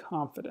pretty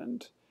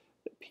confident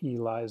that p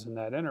lies in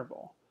that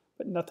interval,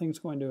 but nothing's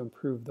going to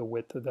improve the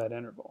width of that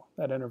interval.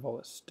 That interval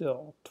is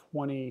still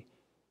 20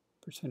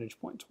 percentage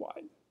points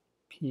wide.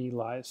 P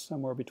lies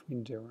somewhere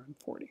between 0 and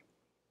 40.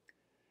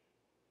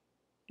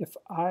 If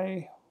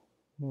I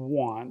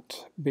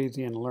want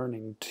Bayesian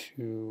learning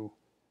to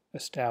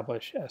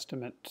establish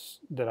estimates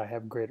that I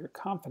have greater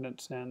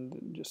confidence in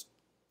than just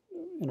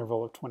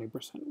interval of 20%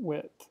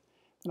 width,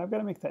 then I've got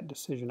to make that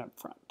decision up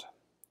front.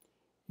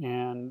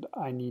 And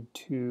I need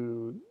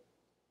to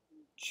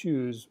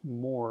choose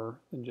more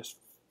than just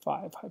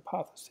 5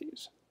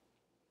 hypotheses.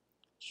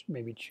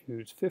 Maybe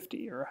choose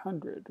 50 or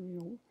 100, you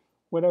know,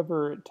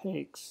 whatever it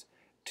takes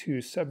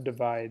to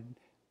subdivide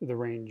the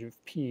range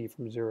of p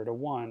from 0 to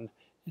 1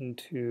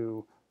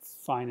 into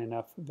fine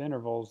enough of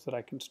intervals that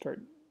I can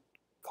start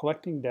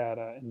collecting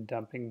data and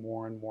dumping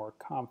more and more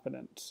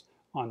confidence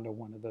onto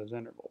one of those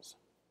intervals.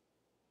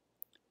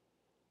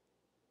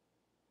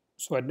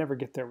 So I'd never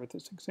get there with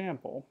this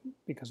example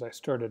because I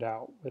started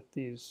out with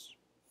these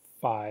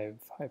 5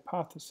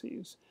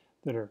 hypotheses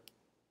that are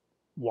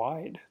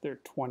wide. They're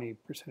 20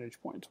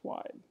 percentage points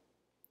wide.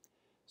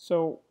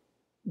 So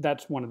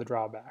that's one of the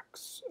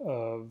drawbacks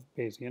of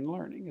Bayesian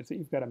learning, is that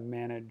you've got to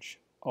manage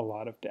a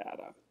lot of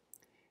data.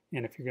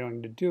 And if you're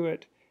going to do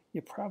it,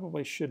 you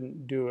probably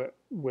shouldn't do it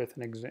with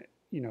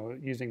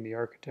using the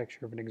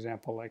architecture of an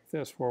example like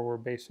this, where we're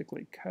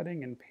basically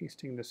cutting and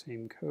pasting the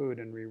same code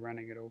and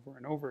rerunning it over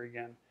and over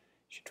again.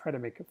 You should try to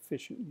make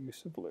efficient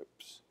use of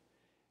loops.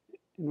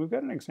 And we've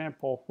got an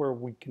example where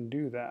we can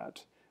do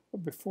that.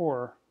 But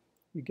before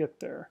we get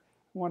there,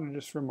 I want to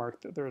just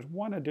remark that there's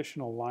one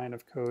additional line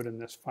of code in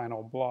this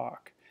final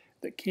block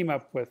that came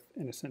up with,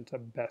 in a sense, a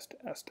best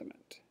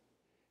estimate.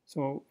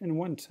 So in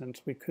one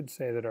sense, we could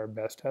say that our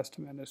best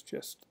estimate is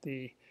just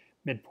the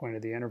midpoint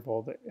of the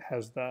interval that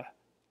has the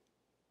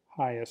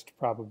highest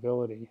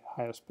probability,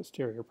 highest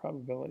posterior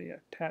probability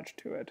attached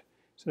to it.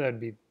 So that'd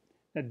be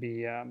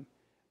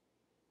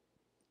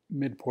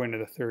midpoint of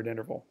the third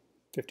interval,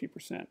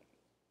 50%.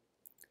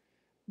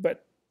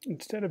 But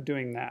instead of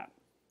doing that,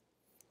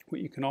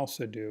 what you can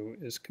also do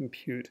is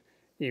compute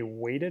a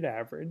weighted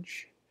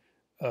average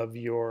of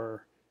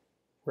your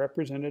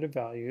representative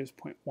values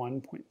 0.1,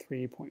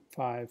 0.3, 0.5,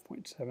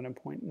 0.7, and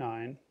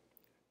 0.9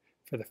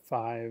 for the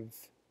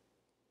 5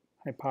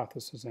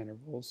 hypothesis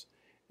intervals,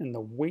 and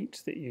the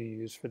weights that you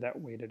use for that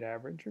weighted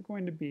average are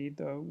going to be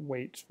the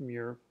weights from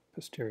your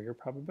posterior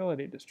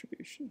probability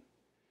distribution.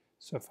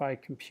 So if I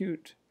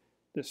compute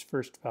this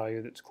first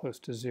value that's close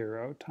to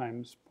 0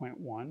 times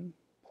 0.1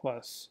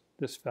 plus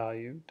this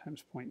value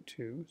times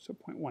 0.2, so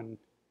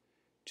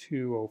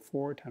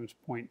 0.1204 times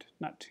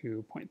not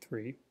 2,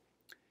 0.3,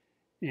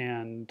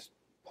 and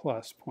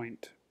plus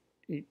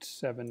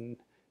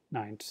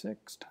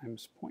 0.8796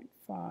 times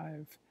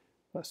 0.5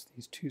 plus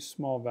these two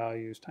small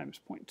values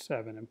times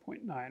 0.7 and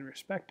 0.9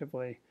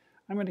 respectively,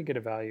 I'm going to get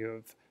a value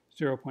of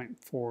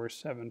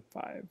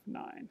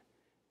 0.4759.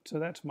 So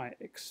that's my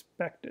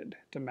expected,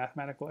 it's a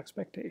mathematical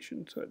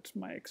expectation, so it's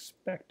my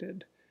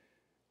expected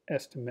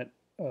estimate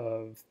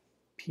of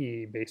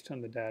P based on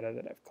the data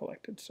that I've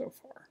collected so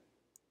far.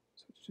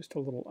 So it's just a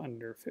little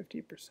under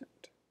 50%.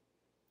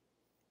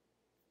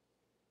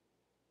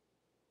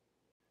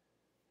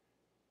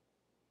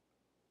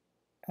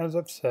 As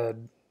I've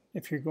said,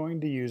 if you're going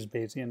to use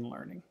Bayesian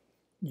learning,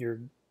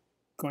 you're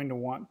going to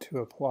want to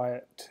apply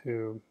it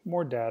to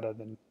more data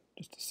than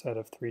just a set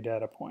of 3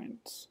 data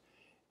points.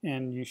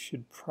 And you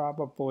should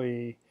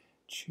probably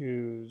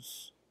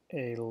choose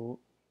a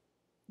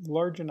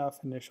large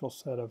enough initial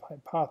set of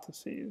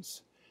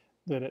hypotheses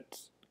that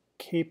it's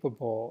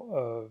capable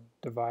of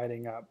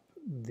dividing up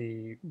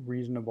the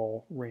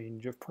reasonable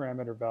range of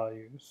parameter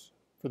values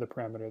for the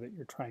parameter that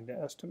you're trying to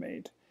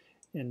estimate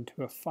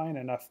into a fine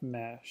enough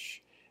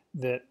mesh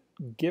that,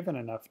 given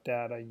enough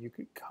data, you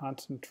could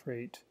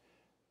concentrate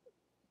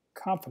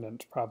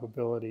confidence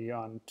probability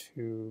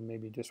onto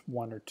maybe just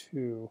 1 or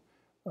 2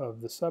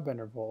 of the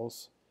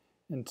subintervals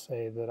and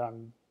say that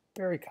I'm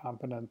very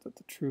confident that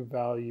the true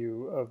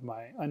value of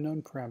my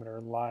unknown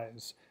parameter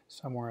lies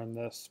somewhere in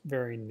this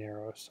very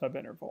narrow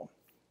subinterval.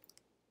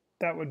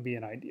 That would be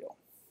an ideal.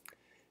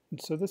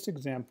 And so this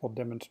example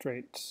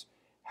demonstrates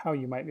how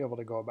you might be able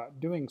to go about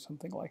doing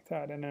something like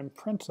that. And in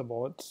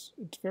principle, it's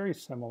very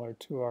similar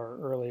to our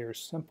earlier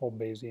simple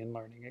Bayesian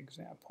learning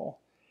example.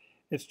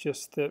 It's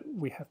just that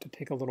we have to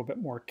take a little bit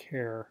more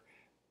care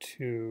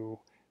to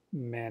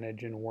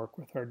manage and work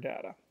with our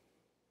data.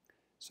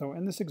 So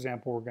in this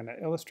example, we're going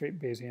to illustrate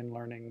Bayesian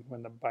learning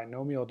when the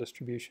binomial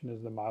distribution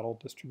is the model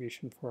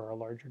distribution for our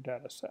larger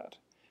data set.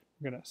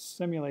 We're going to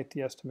simulate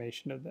the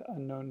estimation of the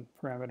unknown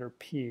parameter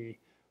P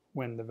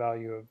when the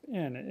value of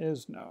n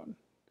is known.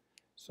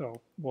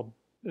 So we'll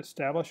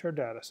establish our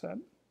data set.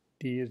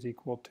 D is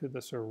equal to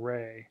this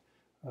array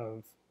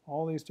of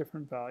all these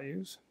different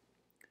values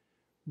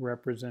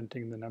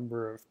representing the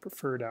number of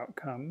preferred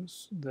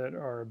outcomes that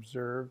are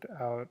observed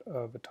out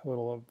of a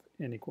total of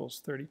n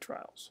equals 30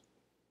 trials.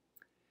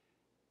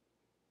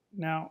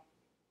 Now,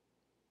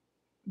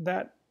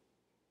 that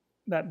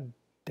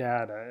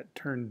data, it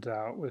turns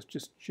out, was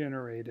just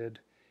generated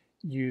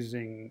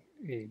using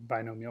a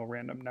binomial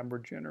random number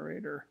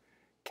generator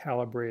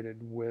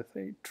calibrated with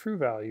a true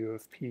value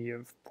of P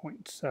of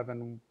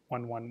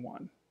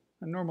 0.7111.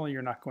 And normally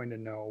you're not going to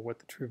know what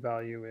the true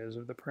value is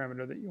of the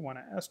parameter that you want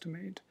to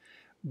estimate,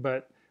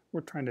 but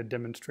we're trying to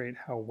demonstrate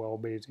how well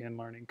Bayesian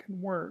learning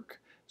can work,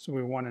 so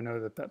we want to know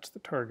that that's the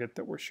target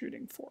that we're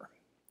shooting for.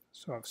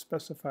 So I've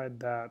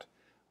specified that.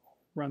 I'll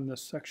run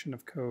this section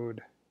of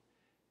code,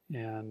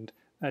 and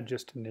that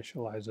just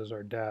initializes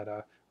our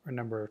data, our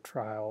number of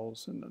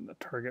trials, and then the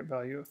target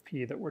value of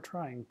P that we're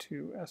trying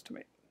to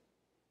estimate.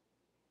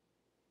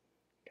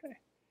 Okay.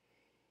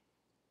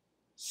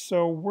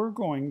 So we're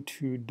going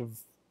to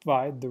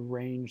divide the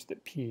range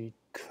that P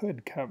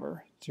could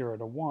cover, 0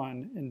 to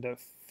 1, into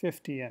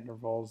 50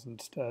 intervals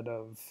instead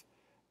of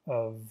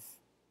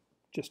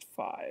just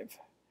 5.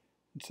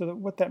 And so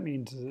what that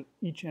means is that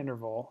each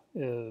interval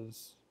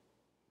is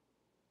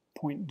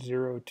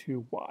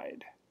 0.02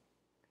 wide.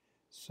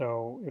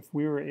 So if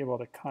we were able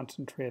to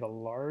concentrate a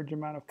large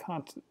amount of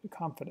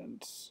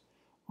confidence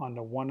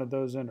onto one of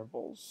those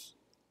intervals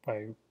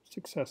by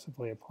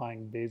successively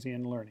applying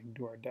Bayesian learning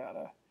to our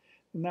data,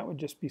 then that would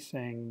just be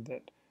saying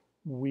that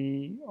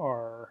we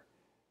are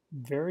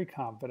very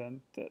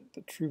confident that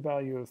the true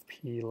value of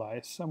P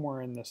lies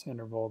somewhere in this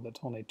interval that's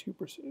only 2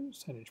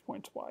 percentage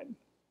points wide.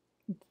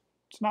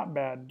 It's not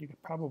bad. You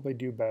could probably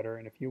do better,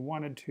 and if you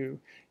wanted to,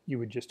 you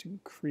would just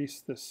increase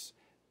this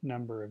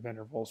number of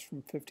intervals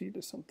from 50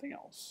 to something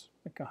else,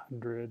 like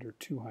 100 or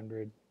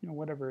 200,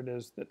 whatever it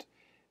is that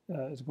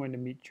is going to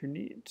meet your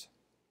needs.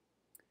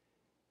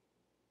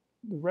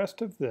 The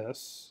rest of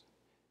this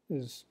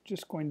is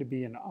just going to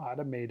be an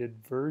automated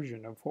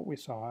version of what we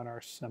saw in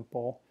our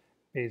simple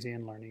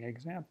Bayesian learning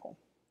example.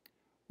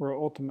 We're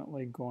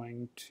ultimately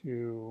going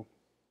to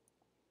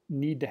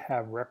need to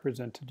have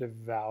representative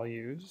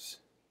values.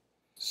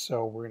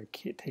 So we're going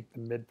to take the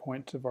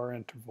midpoints of our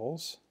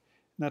intervals,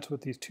 and that's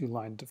what these 2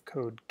 lines of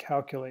code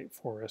calculate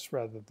for us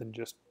rather than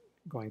just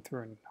going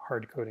through and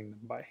hard coding them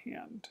by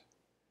hand.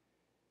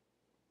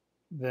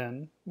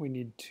 Then we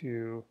need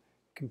to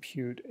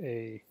compute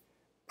a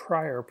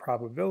prior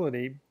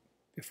probability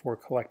before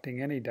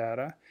collecting any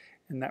data,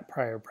 And that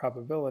prior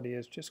probability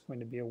is just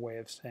going to be a way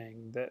of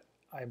saying that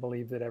I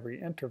believe that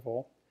every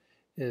interval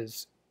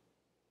is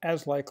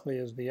as likely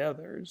as the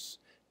others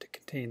to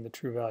contain the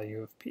true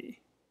value of p.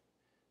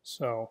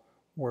 So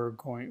we're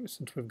going,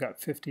 since we've got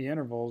 50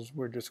 intervals,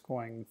 we're just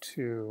going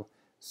to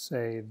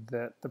say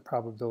that the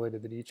probability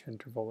that each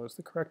interval is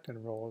the correct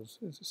interval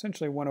is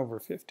essentially 1 over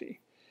 50.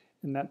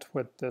 And that's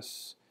what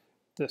this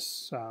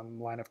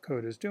line of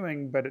code is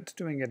doing, but it's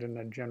doing it in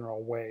a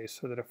general way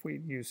so that if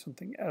we use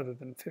something other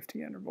than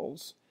 50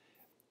 intervals,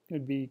 it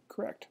would be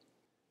correct.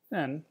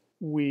 Then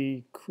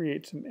we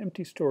create some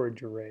empty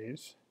storage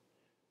arrays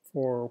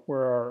for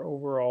where our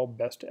overall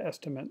best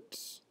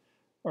estimates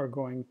are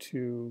going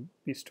to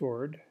be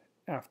stored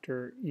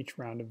after each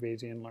round of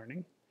Bayesian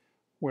learning,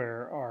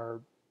 where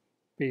our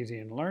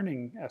Bayesian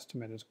learning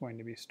estimate is going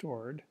to be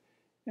stored,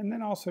 and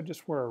then also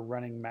just where our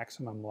running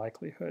maximum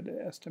likelihood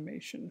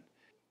estimation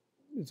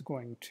is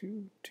going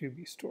to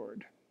be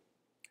stored.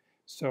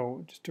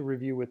 So just to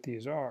review what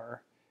these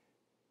are,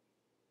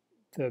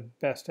 the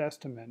best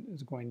estimate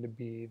is going to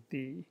be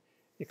the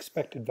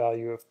expected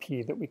value of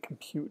p that we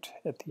compute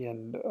at the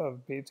end of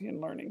Bayesian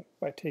learning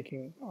by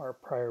taking our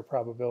prior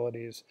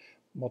probabilities,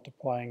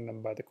 multiplying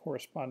them by the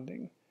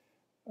corresponding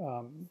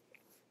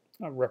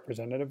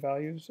representative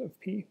values of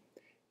p,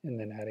 and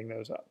then adding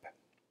those up.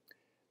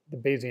 The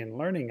Bayesian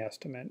learning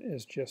estimate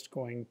is just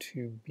going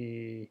to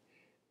be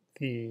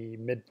the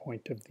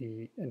midpoint of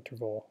the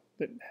interval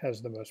that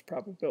has the most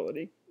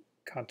probability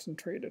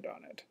concentrated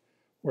on it,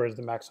 whereas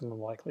the maximum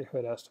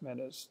likelihood estimate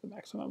is the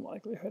maximum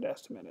likelihood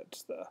estimate.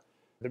 It's the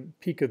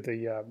peak of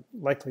the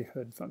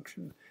likelihood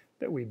function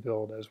that we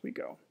build as we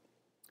go.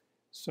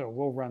 So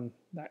we'll run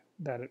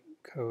that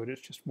code.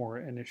 It's just more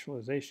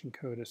initialization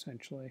code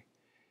essentially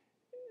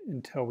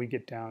until we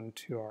get down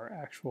to our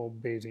actual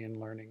Bayesian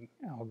learning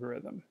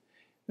algorithm.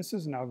 This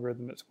is an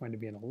algorithm that's going to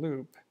be in a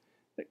loop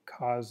that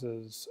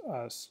causes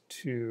us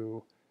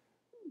to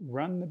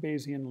run the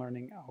Bayesian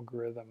learning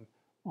algorithm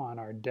on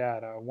our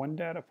data, one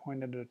data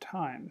point at a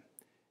time,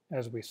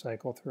 as we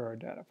cycle through our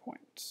data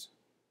points.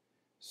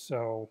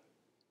 So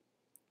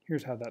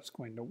here's how that's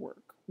going to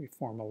work. We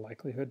form a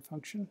likelihood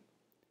function.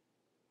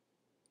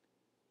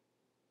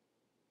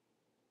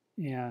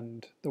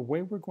 And the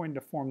way we're going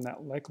to form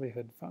that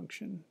likelihood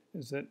function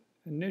is that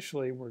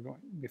initially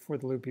before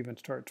the loop even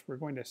starts, we're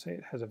going to say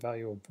it has a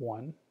value of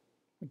 1,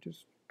 which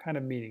is kind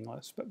of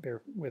meaningless, but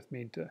bear with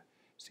me to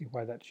see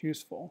why that's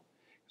useful.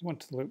 Because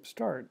once the loop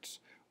starts,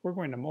 we're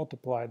going to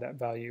multiply that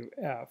value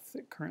f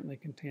that currently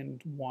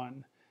contains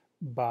 1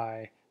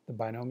 by the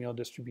binomial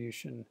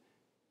distribution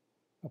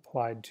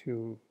applied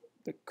to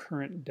the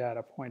current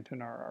data point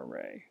in our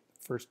array.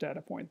 First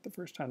data point the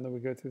first time that we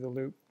go through the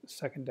loop, the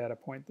second data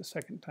point the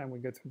second time we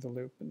go through the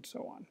loop, and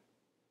so on.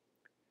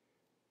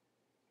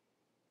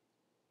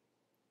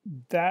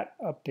 That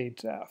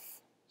updates f.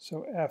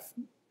 So f,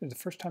 the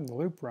first time the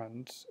loop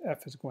runs,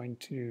 f is going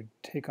to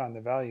take on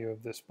the value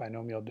of this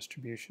binomial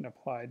distribution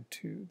applied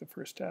to the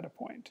first data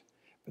point.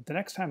 But the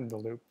next time the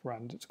loop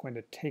runs, it's going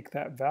to take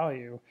that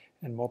value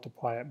and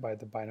multiply it by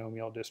the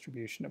binomial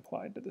distribution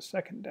applied to the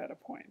second data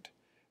point.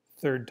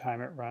 Third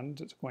time it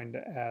runs, it's going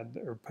to add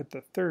or put the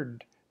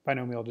third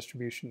binomial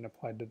distribution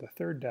applied to the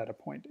third data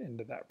point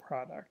into that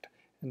product,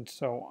 and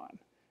so on.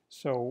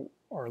 So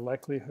our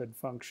likelihood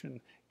function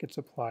gets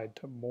applied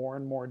to more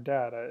and more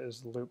data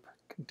as the loop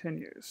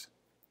continues.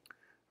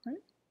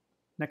 Right?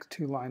 Next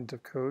two lines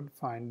of code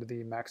find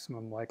the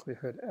maximum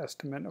likelihood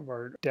estimate of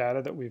our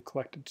data that we've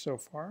collected so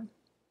far.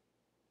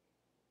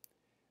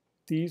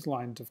 These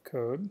lines of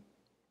code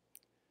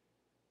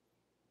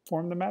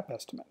form the map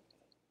estimate.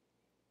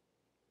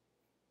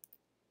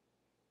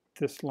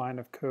 This line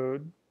of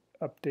code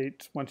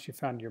updates, once you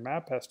found your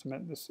map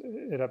estimate,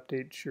 it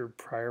updates your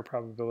prior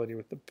probability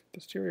with the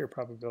posterior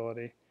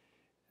probability.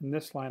 And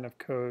this line of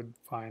code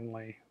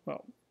finally,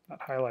 well,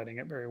 not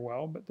highlighting it very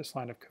well, but this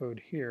line of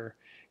code here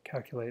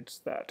calculates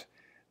that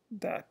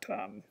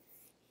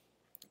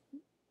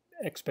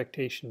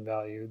expectation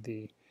value,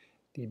 the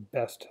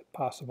best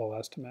possible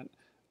estimate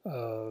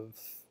of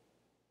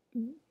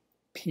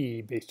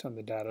p based on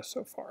the data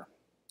so far.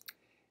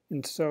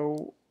 And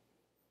so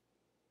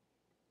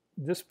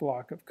this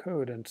block of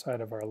code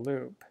inside of our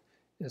loop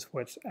is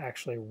what's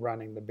actually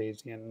running the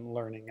Bayesian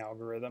learning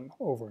algorithm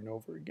over and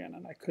over again,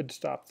 and I could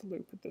stop the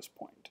loop at this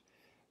point.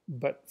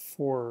 But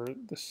for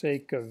the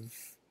sake of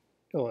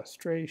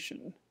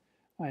illustration,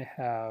 I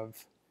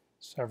have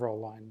several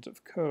lines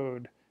of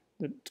code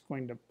that's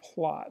going to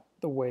plot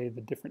the way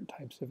the different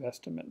types of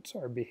estimates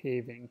are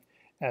behaving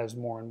as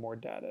more and more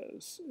data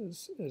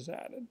is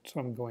added. So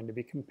I'm going to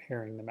be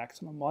comparing the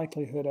maximum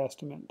likelihood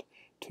estimate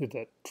to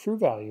the true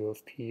value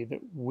of p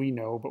that we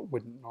know but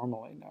wouldn't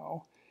normally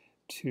know,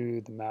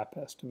 to the map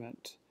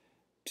estimate,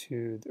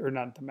 or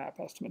not the map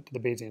estimate, to the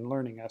Bayesian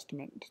learning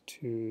estimate,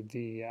 to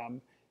the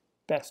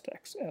best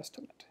X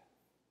estimate.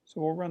 So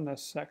we'll run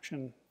this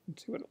section and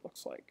see what it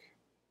looks like.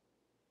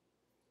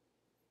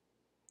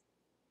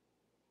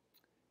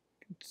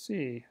 You can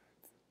see,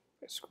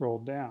 if I scroll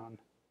down,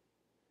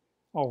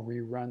 I'll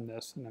rerun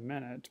this in a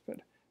minute, but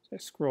as I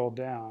scroll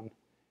down,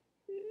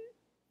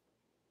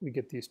 we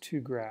get these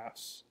two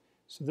graphs.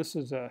 So this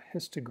is a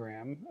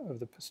histogram of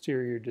the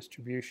posterior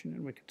distribution,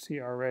 and we can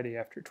see already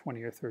after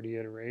 20 or 30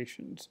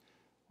 iterations,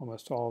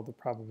 almost all of the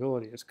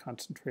probability is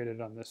concentrated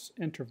on this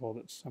interval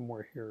that's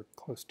somewhere here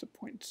close to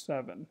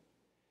 0.7.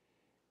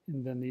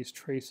 And then these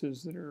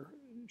traces that are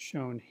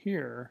shown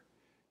here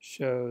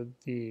show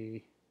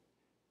the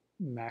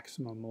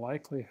maximum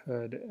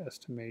likelihood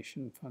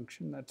estimation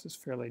function. That's this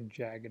fairly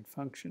jagged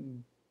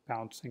function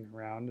bouncing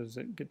around as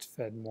it gets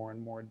fed more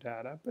and more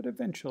data. But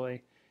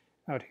eventually,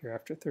 out here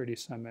after 30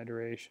 some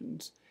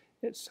iterations,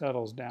 it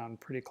settles down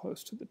pretty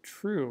close to the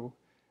true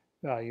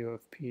value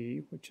of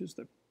p, which is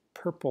the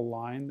purple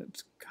line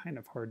that's kind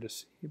of hard to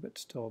see but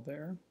still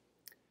there.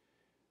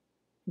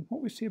 And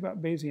what we see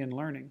about Bayesian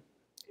learning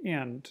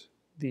and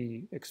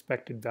the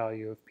expected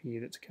value of p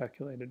that's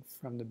calculated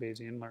from the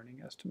Bayesian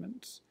learning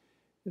estimates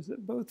is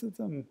that both of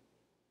them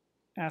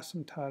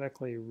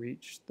asymptotically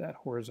reach that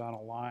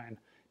horizontal line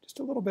just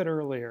a little bit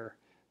earlier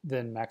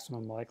than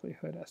maximum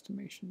likelihood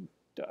estimation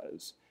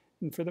does.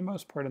 And for the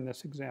most part in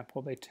this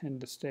example, they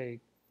tend to stay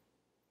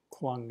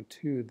clung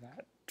to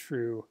that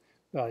true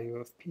value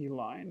of p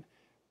line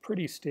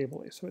pretty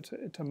stably. So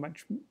it's a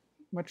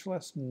much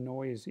less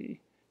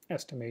noisy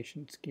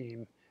estimation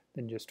scheme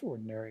than just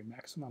ordinary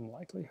maximum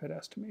likelihood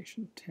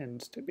estimation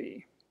tends to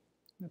be.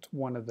 That's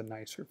one of the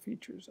nicer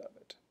features of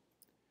it.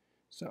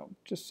 So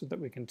just so that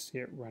we can see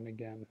it run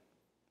again,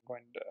 I'm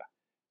going to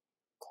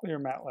clear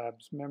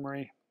MATLAB's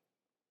memory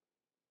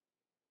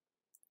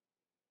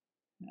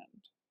and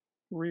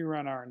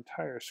rerun our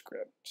entire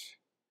script.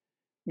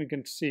 We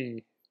can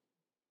see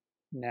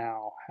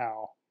now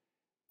how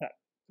that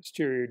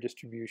posterior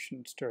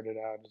distribution started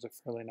out as a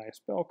fairly nice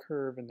bell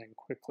curve and then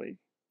quickly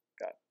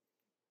got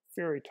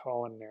very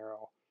tall and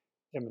narrow,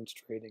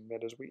 demonstrating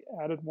that as we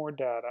added more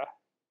data,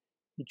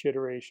 each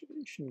iteration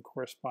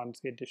corresponds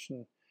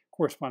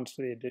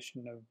to the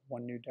addition of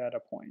one new data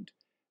point.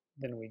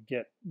 Then we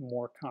get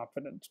more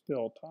confidence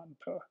built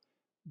onto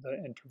the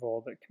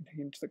interval that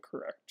contains the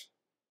correct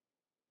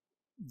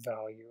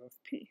value of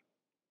p.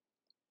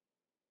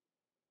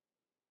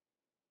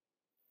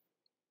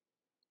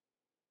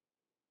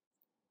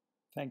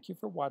 Thank you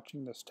for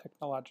watching this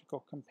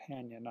technological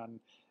companion on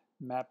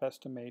map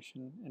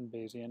estimation and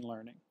Bayesian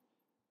learning.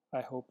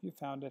 I hope you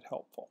found it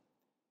helpful.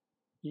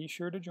 Be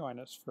sure to join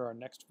us for our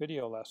next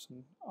video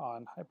lesson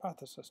on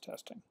hypothesis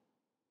testing.